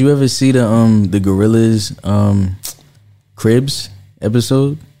 Yo, did you ever see the Gorillas Cribs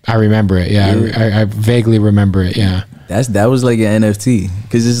episode? I remember it. Yeah. I vaguely remember it. Yeah, that was like an NFT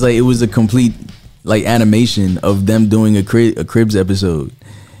because it's like it was a complete like animation of them doing a Cribs episode.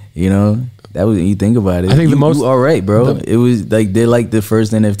 You know. That was, you think about it. I think you all right, bro. It was like they're like the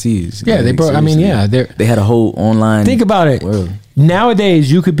first NFTs. Yeah, like, I mean, yeah, they had a whole online. Think about it. World.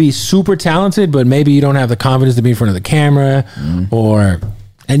 Nowadays, you could be super talented, but maybe you don't have the confidence to be in front of the camera,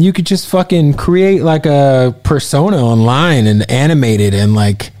 and you could just fucking create like a persona online and animate it and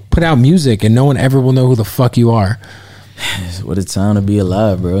like put out music, and no one ever will know who the fuck you are. What a time to be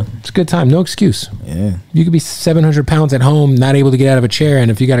alive, bro. It's a good time. No excuse. Yeah. You could be 700 pounds at home, not able to get out of a chair. And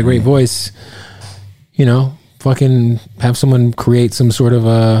if you got a great voice, you know, fucking have someone create some sort of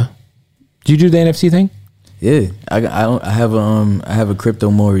do you do the NFC thing? Yeah. I have a crypto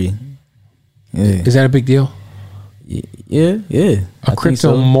Mori. Yeah. Is that a big deal? Yeah. A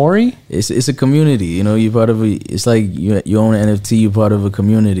crypto Mori? It's a community, you know. You're part of it's like you own an NFT. You're part of a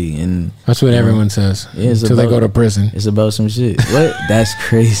community, and that's what everyone says. Yeah, until they go to prison. It's about some shit. What? That's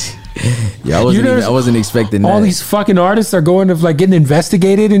crazy. Yeah, I wasn't expecting that. All these fucking artists are going to like getting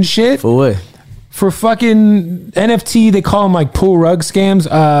investigated and shit. For what? For fucking NFT. They call them like pool rug scams.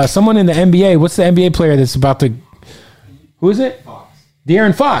 Someone in the NBA. What's the NBA player that's about to? Who is it?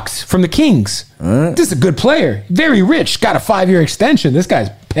 De'Aaron Fox from the Kings. This is a good player. Very rich. Got a 5-year extension. This guy's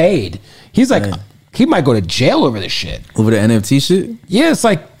paid. He's like, he might go to jail over this shit. Over the NFT shit? Yeah,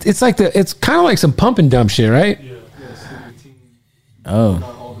 it's kind of like some pump and dump shit, right? Yeah. So the team got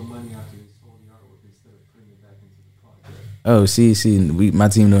all the money after they sold the artwork instead of putting it back into the project. Oh, see, my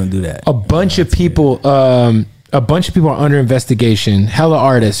team don't do that. A bunch of people are under investigation. Hella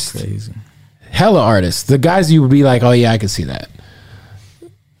artists. Crazy. Hella artists. The guys you would be like, oh yeah, I can see that.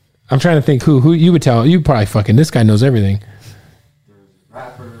 I'm trying to think who you would tell. You probably fucking, this guy knows everything.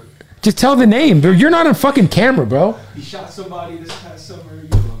 Rapper. Just tell the name. You're not on fucking camera, bro. He shot somebody this past summer. You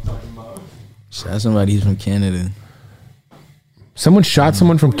know what I'm talking about. Shot somebody. He's from Canada. Someone shot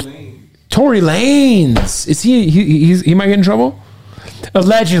someone from Tory Lanez. Is he might get in trouble?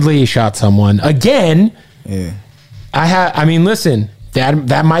 Allegedly he shot someone. Again. Yeah. I mean, listen,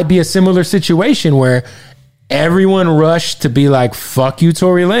 that might be a similar situation where everyone rushed to be like, fuck you,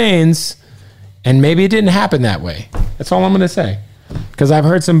 Tory Lanez. And maybe it didn't happen that way. That's all I'm going to say. Because I've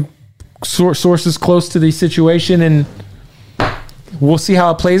heard some sources close to the situation, and we'll see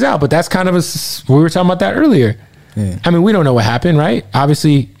how it plays out. But that's kind of we were talking about that earlier. Yeah. I mean, we don't know what happened, right?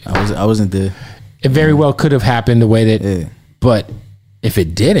 Obviously, I wasn't there. It very well could have happened the way that. Yeah. But if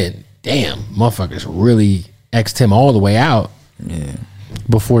it didn't, damn, motherfuckers really X'd him all the way out. Yeah.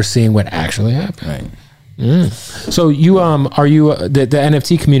 Before seeing what actually happened. Right. So you are you the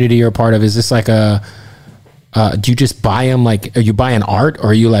NFT community you're a part of? Is this like a do you just buy them, like, are you buying art, or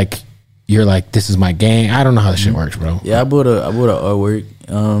are you like you're like, this is my gang? I don't know how this shit works, bro. Yeah, I bought a artwork.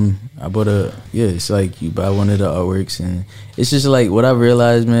 It's like you buy one of the artworks, and it's just like what I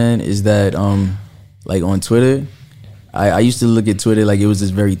realized, man, is that like on Twitter, I used to look at Twitter like it was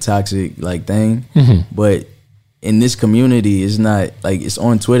this very toxic like thing, but in this community, it's not like, it's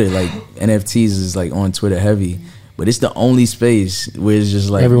on Twitter. Like NFTs is like on Twitter heavy, but it's the only space where it's just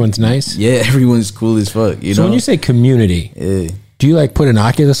like Everyone's nice. Yeah, everyone's cool as fuck. You So know, when you say community, yeah. do you like put an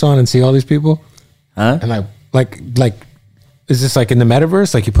Oculus on and see all these people? Huh? And like, is this like in the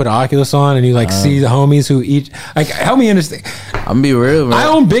metaverse? Like you put an Oculus on and you like see the homies who each like help me understand. I'm be real, man. I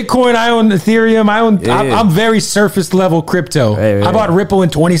own Bitcoin, I own Ethereum, I'm very surface level crypto. Right. I bought Ripple in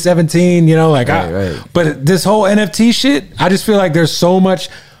 2017, you know, like Right. but this whole NFT shit, I just feel like there's so much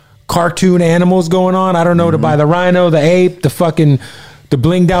cartoon animals going on. I don't know to buy the rhino, the ape, the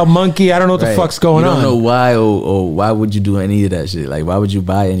blinged out monkey. I don't know what the fuck's going on. You don't know why or why would you do any of that shit? Like, why would you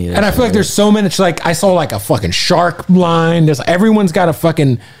buy any of that And shit? I feel like there's so many. It's like I saw like a fucking shark line. There's everyone's got a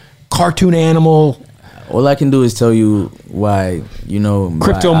fucking cartoon animal. All I can do is tell you why, you know,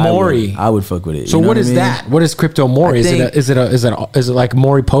 Crypto Mori. I would fuck with it. So you know what is I mean? that? What is Crypto Mori? I Is think- it like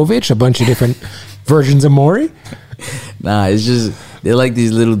Maury Povich? A bunch of different versions of Maury? Nah, it's just they're like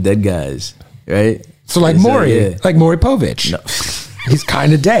these little dead guys, right? So like It's Maury, yeah. like Maury Povich. No. He's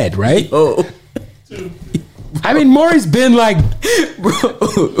kind of dead, right? Oh, I mean, Maury's been like,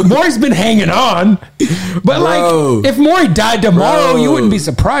 Maury's been hanging on, but Bro. like, if Maury died tomorrow, Bro. you wouldn't be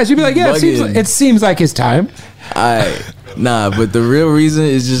surprised. You'd be like, yeah, Bugging. it seems like his time. nah, but the real reason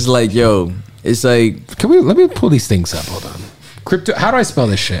is just like, yo, it's like Let me pull these things up. Hold on. Crypto. How do I spell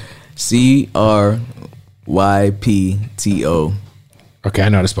this shit? CRYPTO. Okay, I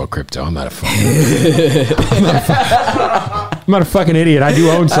know how to spell crypto. I'm not a fucking. I'm not a fucking idiot. I do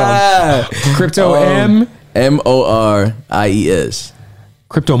own some. Crypto MORIES.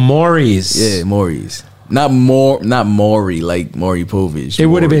 Crypto Maury's. Yeah, Maury's. Not Maury, like Maury Povich. It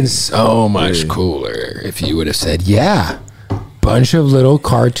would have been Maury. so much cooler if you would have said, yeah, bunch of little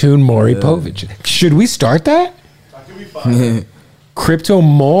cartoon Maury Povich. Should we start that? That could be fun. Crypto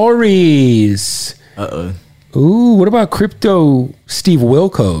Maury's. Ooh, what about Crypto Steve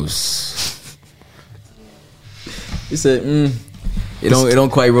Wilkos? It said, it don't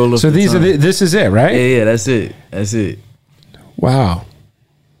quite roll up. So this is it, right? Yeah, that's it. Wow.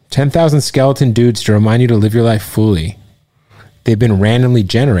 10,000 skeleton dudes to remind you to live your life fully. They've been randomly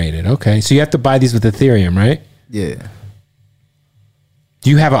generated. Okay. So you have to buy these with Ethereum, right? Yeah. Do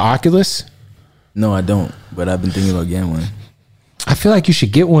you have an Oculus? No, I don't. But I've been thinking about getting one. I feel like you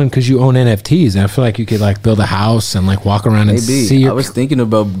should get one because you own NFTs. And I feel like you could like build a house and like walk around and Maybe. see your... I was thinking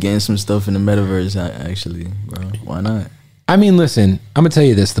about getting some stuff in the metaverse, actually, bro. Why not? I mean, listen, I'm going to tell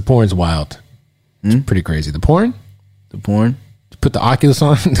you this. The porn's wild. It's pretty crazy. The porn? The porn? Put the Oculus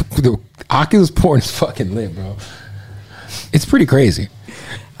on. The Oculus porn is fucking lit, bro. It's pretty crazy.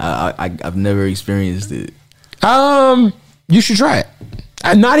 I've never experienced it. You should try it.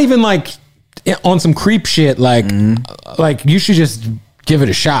 Not even like on some creep shit. Like you should just give it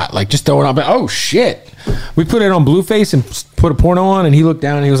a shot. Like just throw it up. Oh shit! We put it on Blueface and put a porno on, and he looked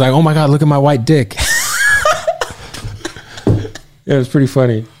down and he was like, "Oh my god, look at my white dick." Yeah, it was pretty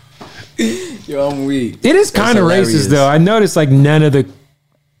funny. Yo, I'm weak. It is kind of racist though. I noticed like none of the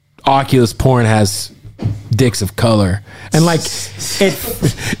Oculus porn has dicks of color, and like it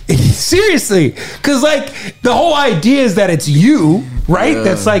seriously, because like the whole idea is that it's you, right?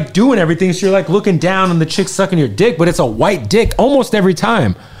 That's like doing everything. So you're like looking down and the chick sucking your dick, but it's a white dick almost every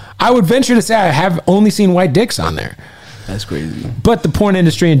time. I would venture to say I have only seen white dicks on there. That's crazy. But the porn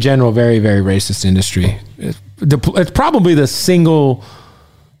industry in general, very, very racist industry. It's probably the single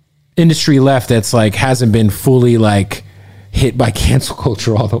industry left that's like hasn't been fully like hit by cancel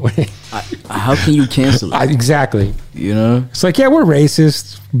culture all the way. How can you cancel it? Exactly. You know? It's like, yeah, we're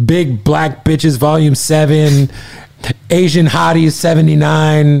racist. Big Black Bitches Volume 7, Asian Hotties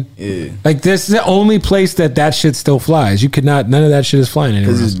 79. Yeah. Like this is the only place that shit still flies. You could not, none of that shit is flying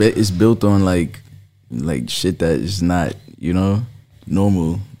anymore. Because it's built on like shit that is not, you know,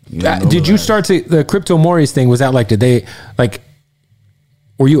 normal. You know, Did you start to, the Crypto Maury's thing, was that like, did they like,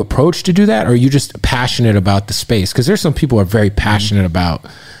 were you approached to do that, or are you just passionate about the space? Because there's some people who are very passionate about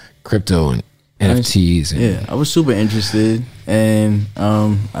crypto and NFTs. Yeah, I was super interested, and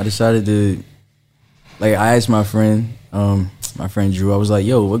I decided to, like, I asked my friend Drew. I was like,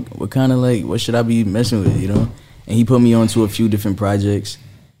 "Yo, what kind of like what should I be messing with?" You know, and he put me onto a few different projects,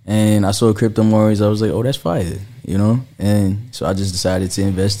 and I saw Crypto Maury's. I was like, "Oh, that's fire," you know, and so I just decided to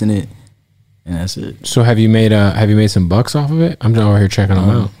invest in it. And that's it. So have you made some bucks off of it? I'm just over here checking them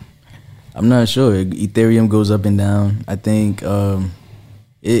out. I'm not sure. Ethereum goes up and down. I think bro,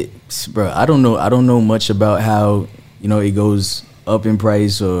 I don't know much about how, you know, it goes up in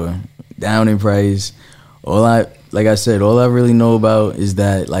price or down in price. Like I said, all I really know about is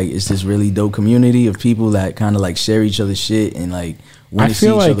that like it's this really dope community of people that kind of like share each other's shit and like want to see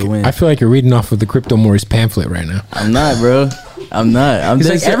each other win. I feel like you're reading off of the Crypto Morris pamphlet right now. I'm not, bro. I'm not. I'm It's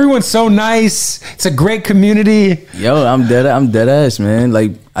like everyone's so nice. It's a great community. Yo, I'm dead ass, man.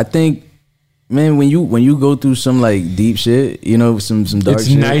 Like, I think, man, when you go through some like deep shit, you know, some dark It's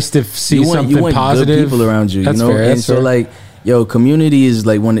shit. nice to see you want, something you want positive. Good people around you, That's you know. fair, and that's so fair. like, yo, community is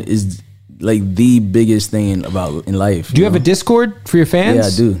like the biggest thing in life. Do you have a Discord for your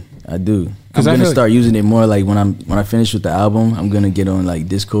fans? Yeah, I do. I'm gonna start using it more. Like when I finish with the album, I'm gonna get on like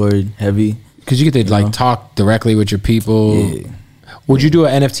Discord heavy. Because you get to like talk directly with your people. Yeah. Would you do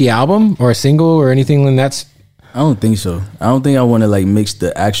an NFT album or a single or anything like that? I don't think so. I don't think I want to like mix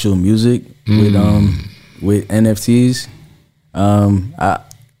the actual music with NFTs. I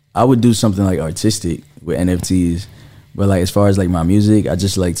would do something like artistic with NFTs, but like as far as like my music, I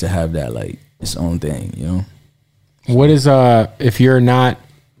just like to have that like its own thing, you know. What is if you're not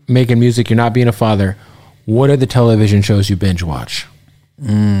making music, you're not being a father, what are the television shows you binge watch?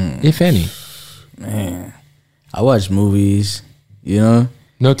 If any. Man, I watch movies, you know.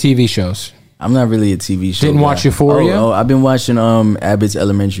 No TV shows. I'm not really a TV show. Didn't guy. watch Euphoria? Oh, I've been watching Abbott's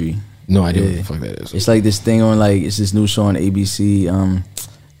Elementary. No idea what the fuck that is. It's like this thing on like it's this new show on ABC.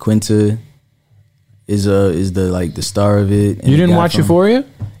 Quinta is the star of it. And You didn't watch Euphoria?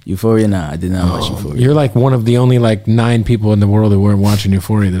 Euphoria? Nah, I did not watch Euphoria. You're like one of the only like 9 people in the world that weren't watching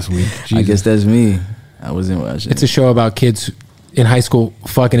Euphoria this week. I Jesus. guess that's me. I wasn't watching. It's a show about kids in high school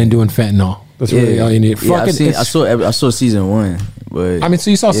fucking and doing fentanyl. That's really all you need. Yeah, Fucking, I saw season 1, but I mean, so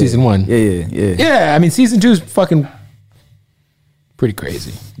you saw season 1. Yeah. Yeah, I mean, season 2 is fucking pretty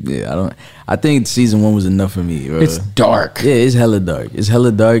crazy. Yeah, I think season 1 was enough for me, bro. It's dark. Yeah, it's hella dark. It's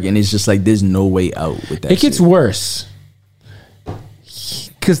hella dark, and it's just like there's no way out with that. It gets shit. worse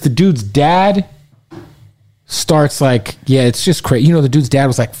because the dude's dad starts like, yeah, it's just crazy. You know, the dude's dad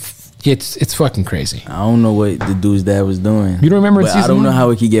was like, it's fucking crazy. I don't know what the dude's dad was doing. You don't remember? But I don't know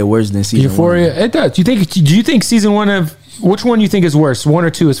how it could get worse than season Euphoria? 1. It does. Do you think season 1 of which one you think is worse, 1 or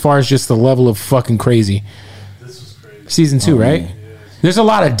 2, as far as just the level of fucking crazy? This was crazy. Season 2, right? Man. There's a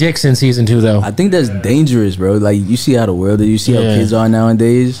lot of dicks in season 2, though. I think that's dangerous, bro. Like you see how the world is. You see how kids are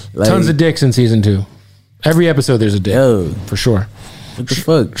nowadays. Like, Tons of dicks in season 2. Every episode there's a dick. Yo. For sure. What the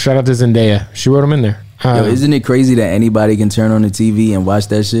fuck? Shout out to Zendaya. She wrote them in there. Yo, isn't it crazy that anybody can turn on the TV and watch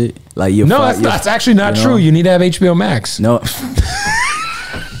that shit? Like that's actually not true. You need to have HBO Max. No.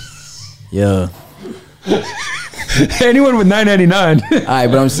 Yeah. Anyone with $9.99. All right,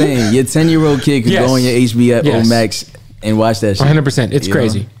 but I'm saying your 10-year-old kid could go on your HBO Max and watch that shit. 100%. It's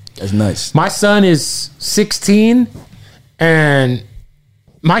crazy. That's nuts. My son is 16, and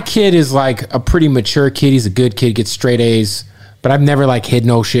my kid is like a pretty mature kid. He's a good kid, gets straight A's, but I've never like hid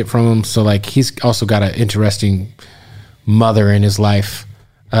no shit from him. So like he's also got an interesting mother in his life.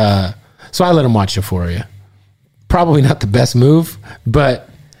 So I let him watch Euphoria. Probably not the best move, but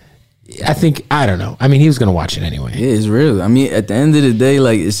I think, I don't know. I mean, he was going to watch it anyway. Yeah, it's real. I mean, at the end of the day,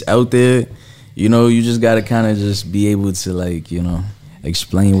 like, it's out there. You know, you just got to kind of just be able to, like, you know,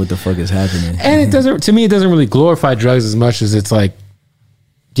 explain what the fuck is happening. And it doesn't, to me, it doesn't really glorify drugs as much as it's like,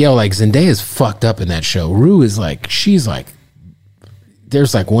 yo, like, Zendaya's fucked up in that show. Rue is like, she's like,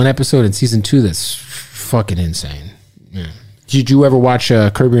 there's like one episode in season 2 that's fucking insane. Yeah. Did you ever watch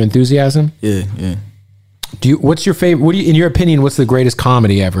Curb Your Enthusiasm? Yeah. What's your favorite? In your opinion, what's the greatest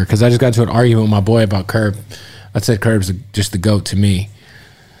comedy ever? Because I just got into an argument with my boy about Curb. I said Curb's just the GOAT to me.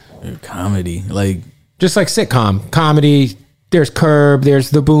 Comedy, like just like sitcom comedy. There's Curb. There's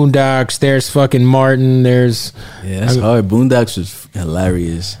The Boondocks. There's fucking Martin. There's that's hard. Boondocks was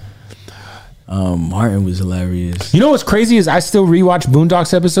hilarious. Martin was hilarious. You know what's crazy is I still rewatch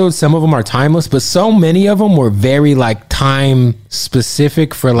Boondocks episodes. Some of them are timeless, but so many of them were very like time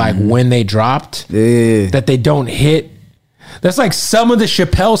specific for like when they dropped. Yeah. That they don't hit. That's like some of the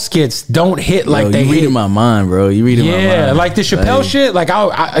Chappelle skits don't hit like they you hit. reading my mind, bro. You reading my mind. Yeah, like the Chappelle shit. Like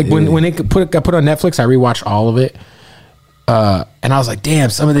when it got put on Netflix, I rewatched all of it. And I was like, damn,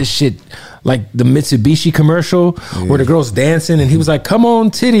 some of this shit, like the Mitsubishi commercial where the girl's dancing and he was like, come on,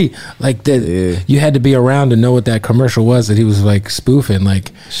 titty. Like that, you had to be around to know what that commercial was that he was like spoofing.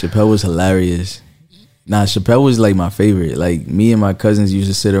 Like Chappelle was hilarious. Nah, Chappelle was like my favorite. Like me and my cousins used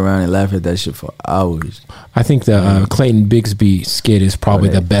to sit around and laugh at that shit for hours. I think the Clayton Bigsby skit is probably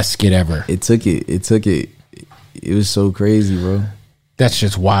the best skit ever. It took it. It was so crazy, bro. That's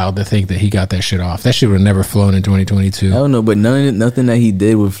just wild to think that he got that shit off. That shit would have never flown in 2022. I don't know, but nothing that he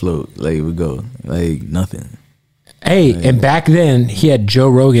did would float. Like it would go. Like nothing. Hey, and back then he had Joe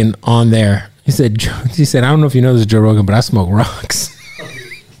Rogan on there. He said, I don't know if you know this, Joe Rogan, but I smoke rocks.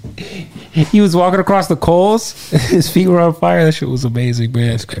 he was walking across the coals. His feet were on fire. That shit was amazing, man.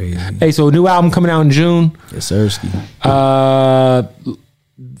 That's crazy. Hey, so a new album coming out in June. Yes, sir.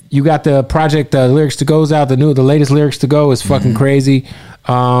 You got the project Lyrics to Go's out. The latest Lyrics to Go is fucking crazy.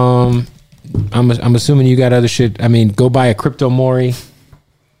 I'm assuming you got other shit. I mean, go buy a Crypto Mori.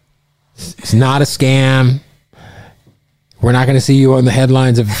 It's not a scam. We're not going to see you on the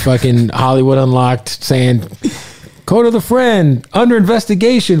headlines of fucking Hollywood Unlocked saying Kota The Friend under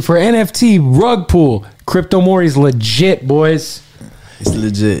investigation for NFT rug pull. Crypto Mori's legit, boys. It's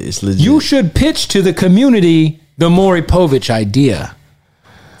legit. It's legit. You should pitch to the community the Maury Povich idea.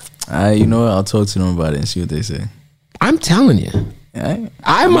 You know what? I'll talk to them about it and see what they say. I'm telling you.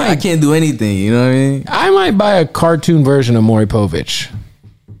 I can't do anything. You know what I mean? I might buy a cartoon version of Maury Povich.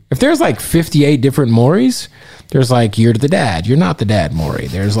 If there's like 58 different Mauries, there's like You're the Dad, You're Not the Dad Maury.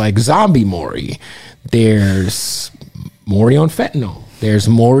 There's like Zombie Maury. There's Maury on fentanyl. There's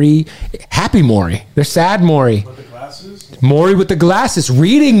Maury, Happy Maury. There's Sad Maury. With the glasses? Maury with the glasses,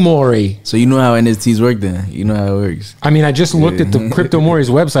 reading Maury. So you know how NFTs work then? You know how it works. I mean, I just looked at the Crypto Maury's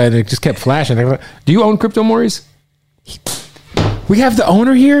website and it just kept flashing. Do you own Crypto Maury's? We have the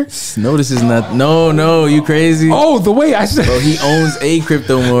owner here? No, this is not. No, you crazy? Oh, the way I said. Bro, he owns a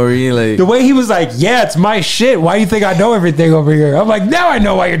Crypto Maury. Like the way he was like, yeah, it's my shit. Why you think I know everything over here? I'm like, now I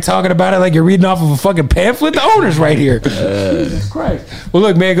know why you're talking about it like you're reading off of a fucking pamphlet. The owner's right here. Jesus Christ. Well,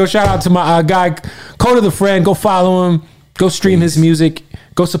 look, man, go shout out to my guy, Kota The Friend. Go follow him. Go stream his music.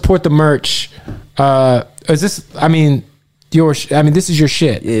 Go support the merch. Is this, I mean, this is your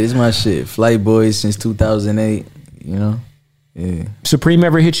shit. Yeah, this is my shit. Flight Boys since 2008, you know? Yeah. Supreme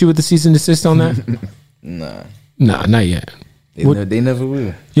ever hit you with the cease and desist on that? Nah, not yet. They never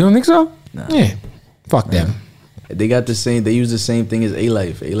will. You don't think so? Nah. Yeah. Fuck them. They got the same. They use the same thing as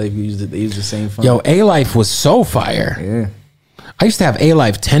A-Life. A-Life they use the same font. Yo, A-Life was so fire. Yeah. I used to have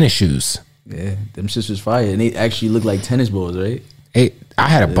A-Life tennis shoes. Yeah, them shits was fire, and they actually look like tennis balls, right? I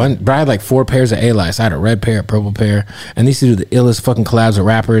had a bunch, but I had like 4 pairs of A-Lives. I had a red pair, a purple pair, and they used to do the illest fucking collabs with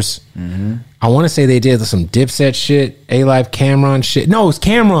rappers. Mm-hmm. I want to say they did some Dipset shit, A-Life, Cameron shit. No, it's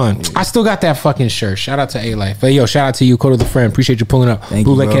Cameron. Yeah. I still got that fucking shirt. Shout out to A-Life. But yo, shout out to you, Kota The Friend. Appreciate you pulling up. Thank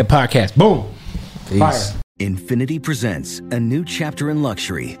Bootleg you, Head Podcast. Boom. Peace. Fire. Infinity presents a new chapter in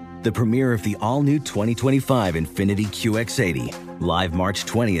luxury, the premiere of the all-new 2025 Infinity QX80, live March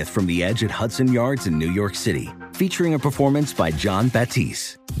 20th from the Edge at Hudson Yards in New York City, featuring a performance by John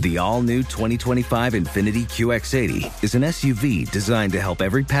Batiste. The all-new 2025 Infinity QX80 is an SUV designed to help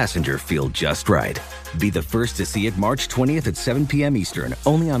every passenger feel just right. Be the first to see it March 20th at 7 p.m. Eastern,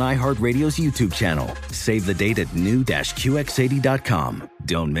 only on iHeartRadio's YouTube channel. Save the date at new-QX80.com.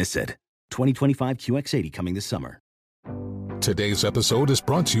 Don't miss it. 2025 QX80 coming this summer. Today's episode is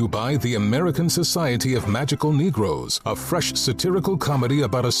brought to you by the American Society of Magical Negroes, a fresh satirical comedy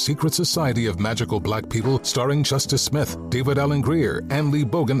about a secret society of magical black people starring Justice Smith, David Allen Greer, Ann Lee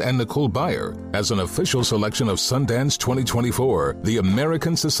Bogan, and Nicole Byer. As an official selection of Sundance 2024, the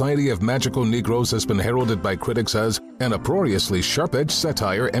American Society of Magical Negroes has been heralded by critics as an uproariously sharp-edged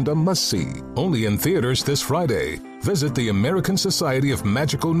satire and a must-see. Only in theaters this Friday. Visit the American Society of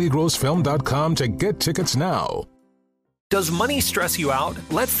Magical Negroes Film.com to get tickets now. Does money stress you out?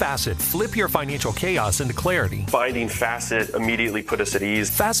 Let Facet flip your financial chaos into clarity. Finding Facet immediately put us at ease.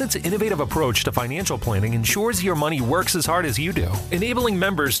 Facet's innovative approach to financial planning ensures your money works as hard as you do, enabling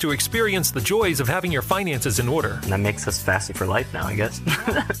members to experience the joys of having your finances in order. And that makes us Facet for life now, I guess.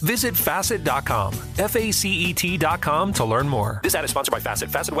 Visit Facet.com, FACET.com to learn more. This ad is sponsored by Facet.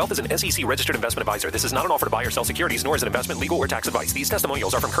 Facet Wealth is an SEC registered investment advisor. This is not an offer to buy or sell securities, nor is it investment, legal, or tax advice. These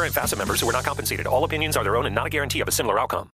testimonials are from current Facet members who are not compensated. All opinions are their own and not a guarantee of a similar outcome.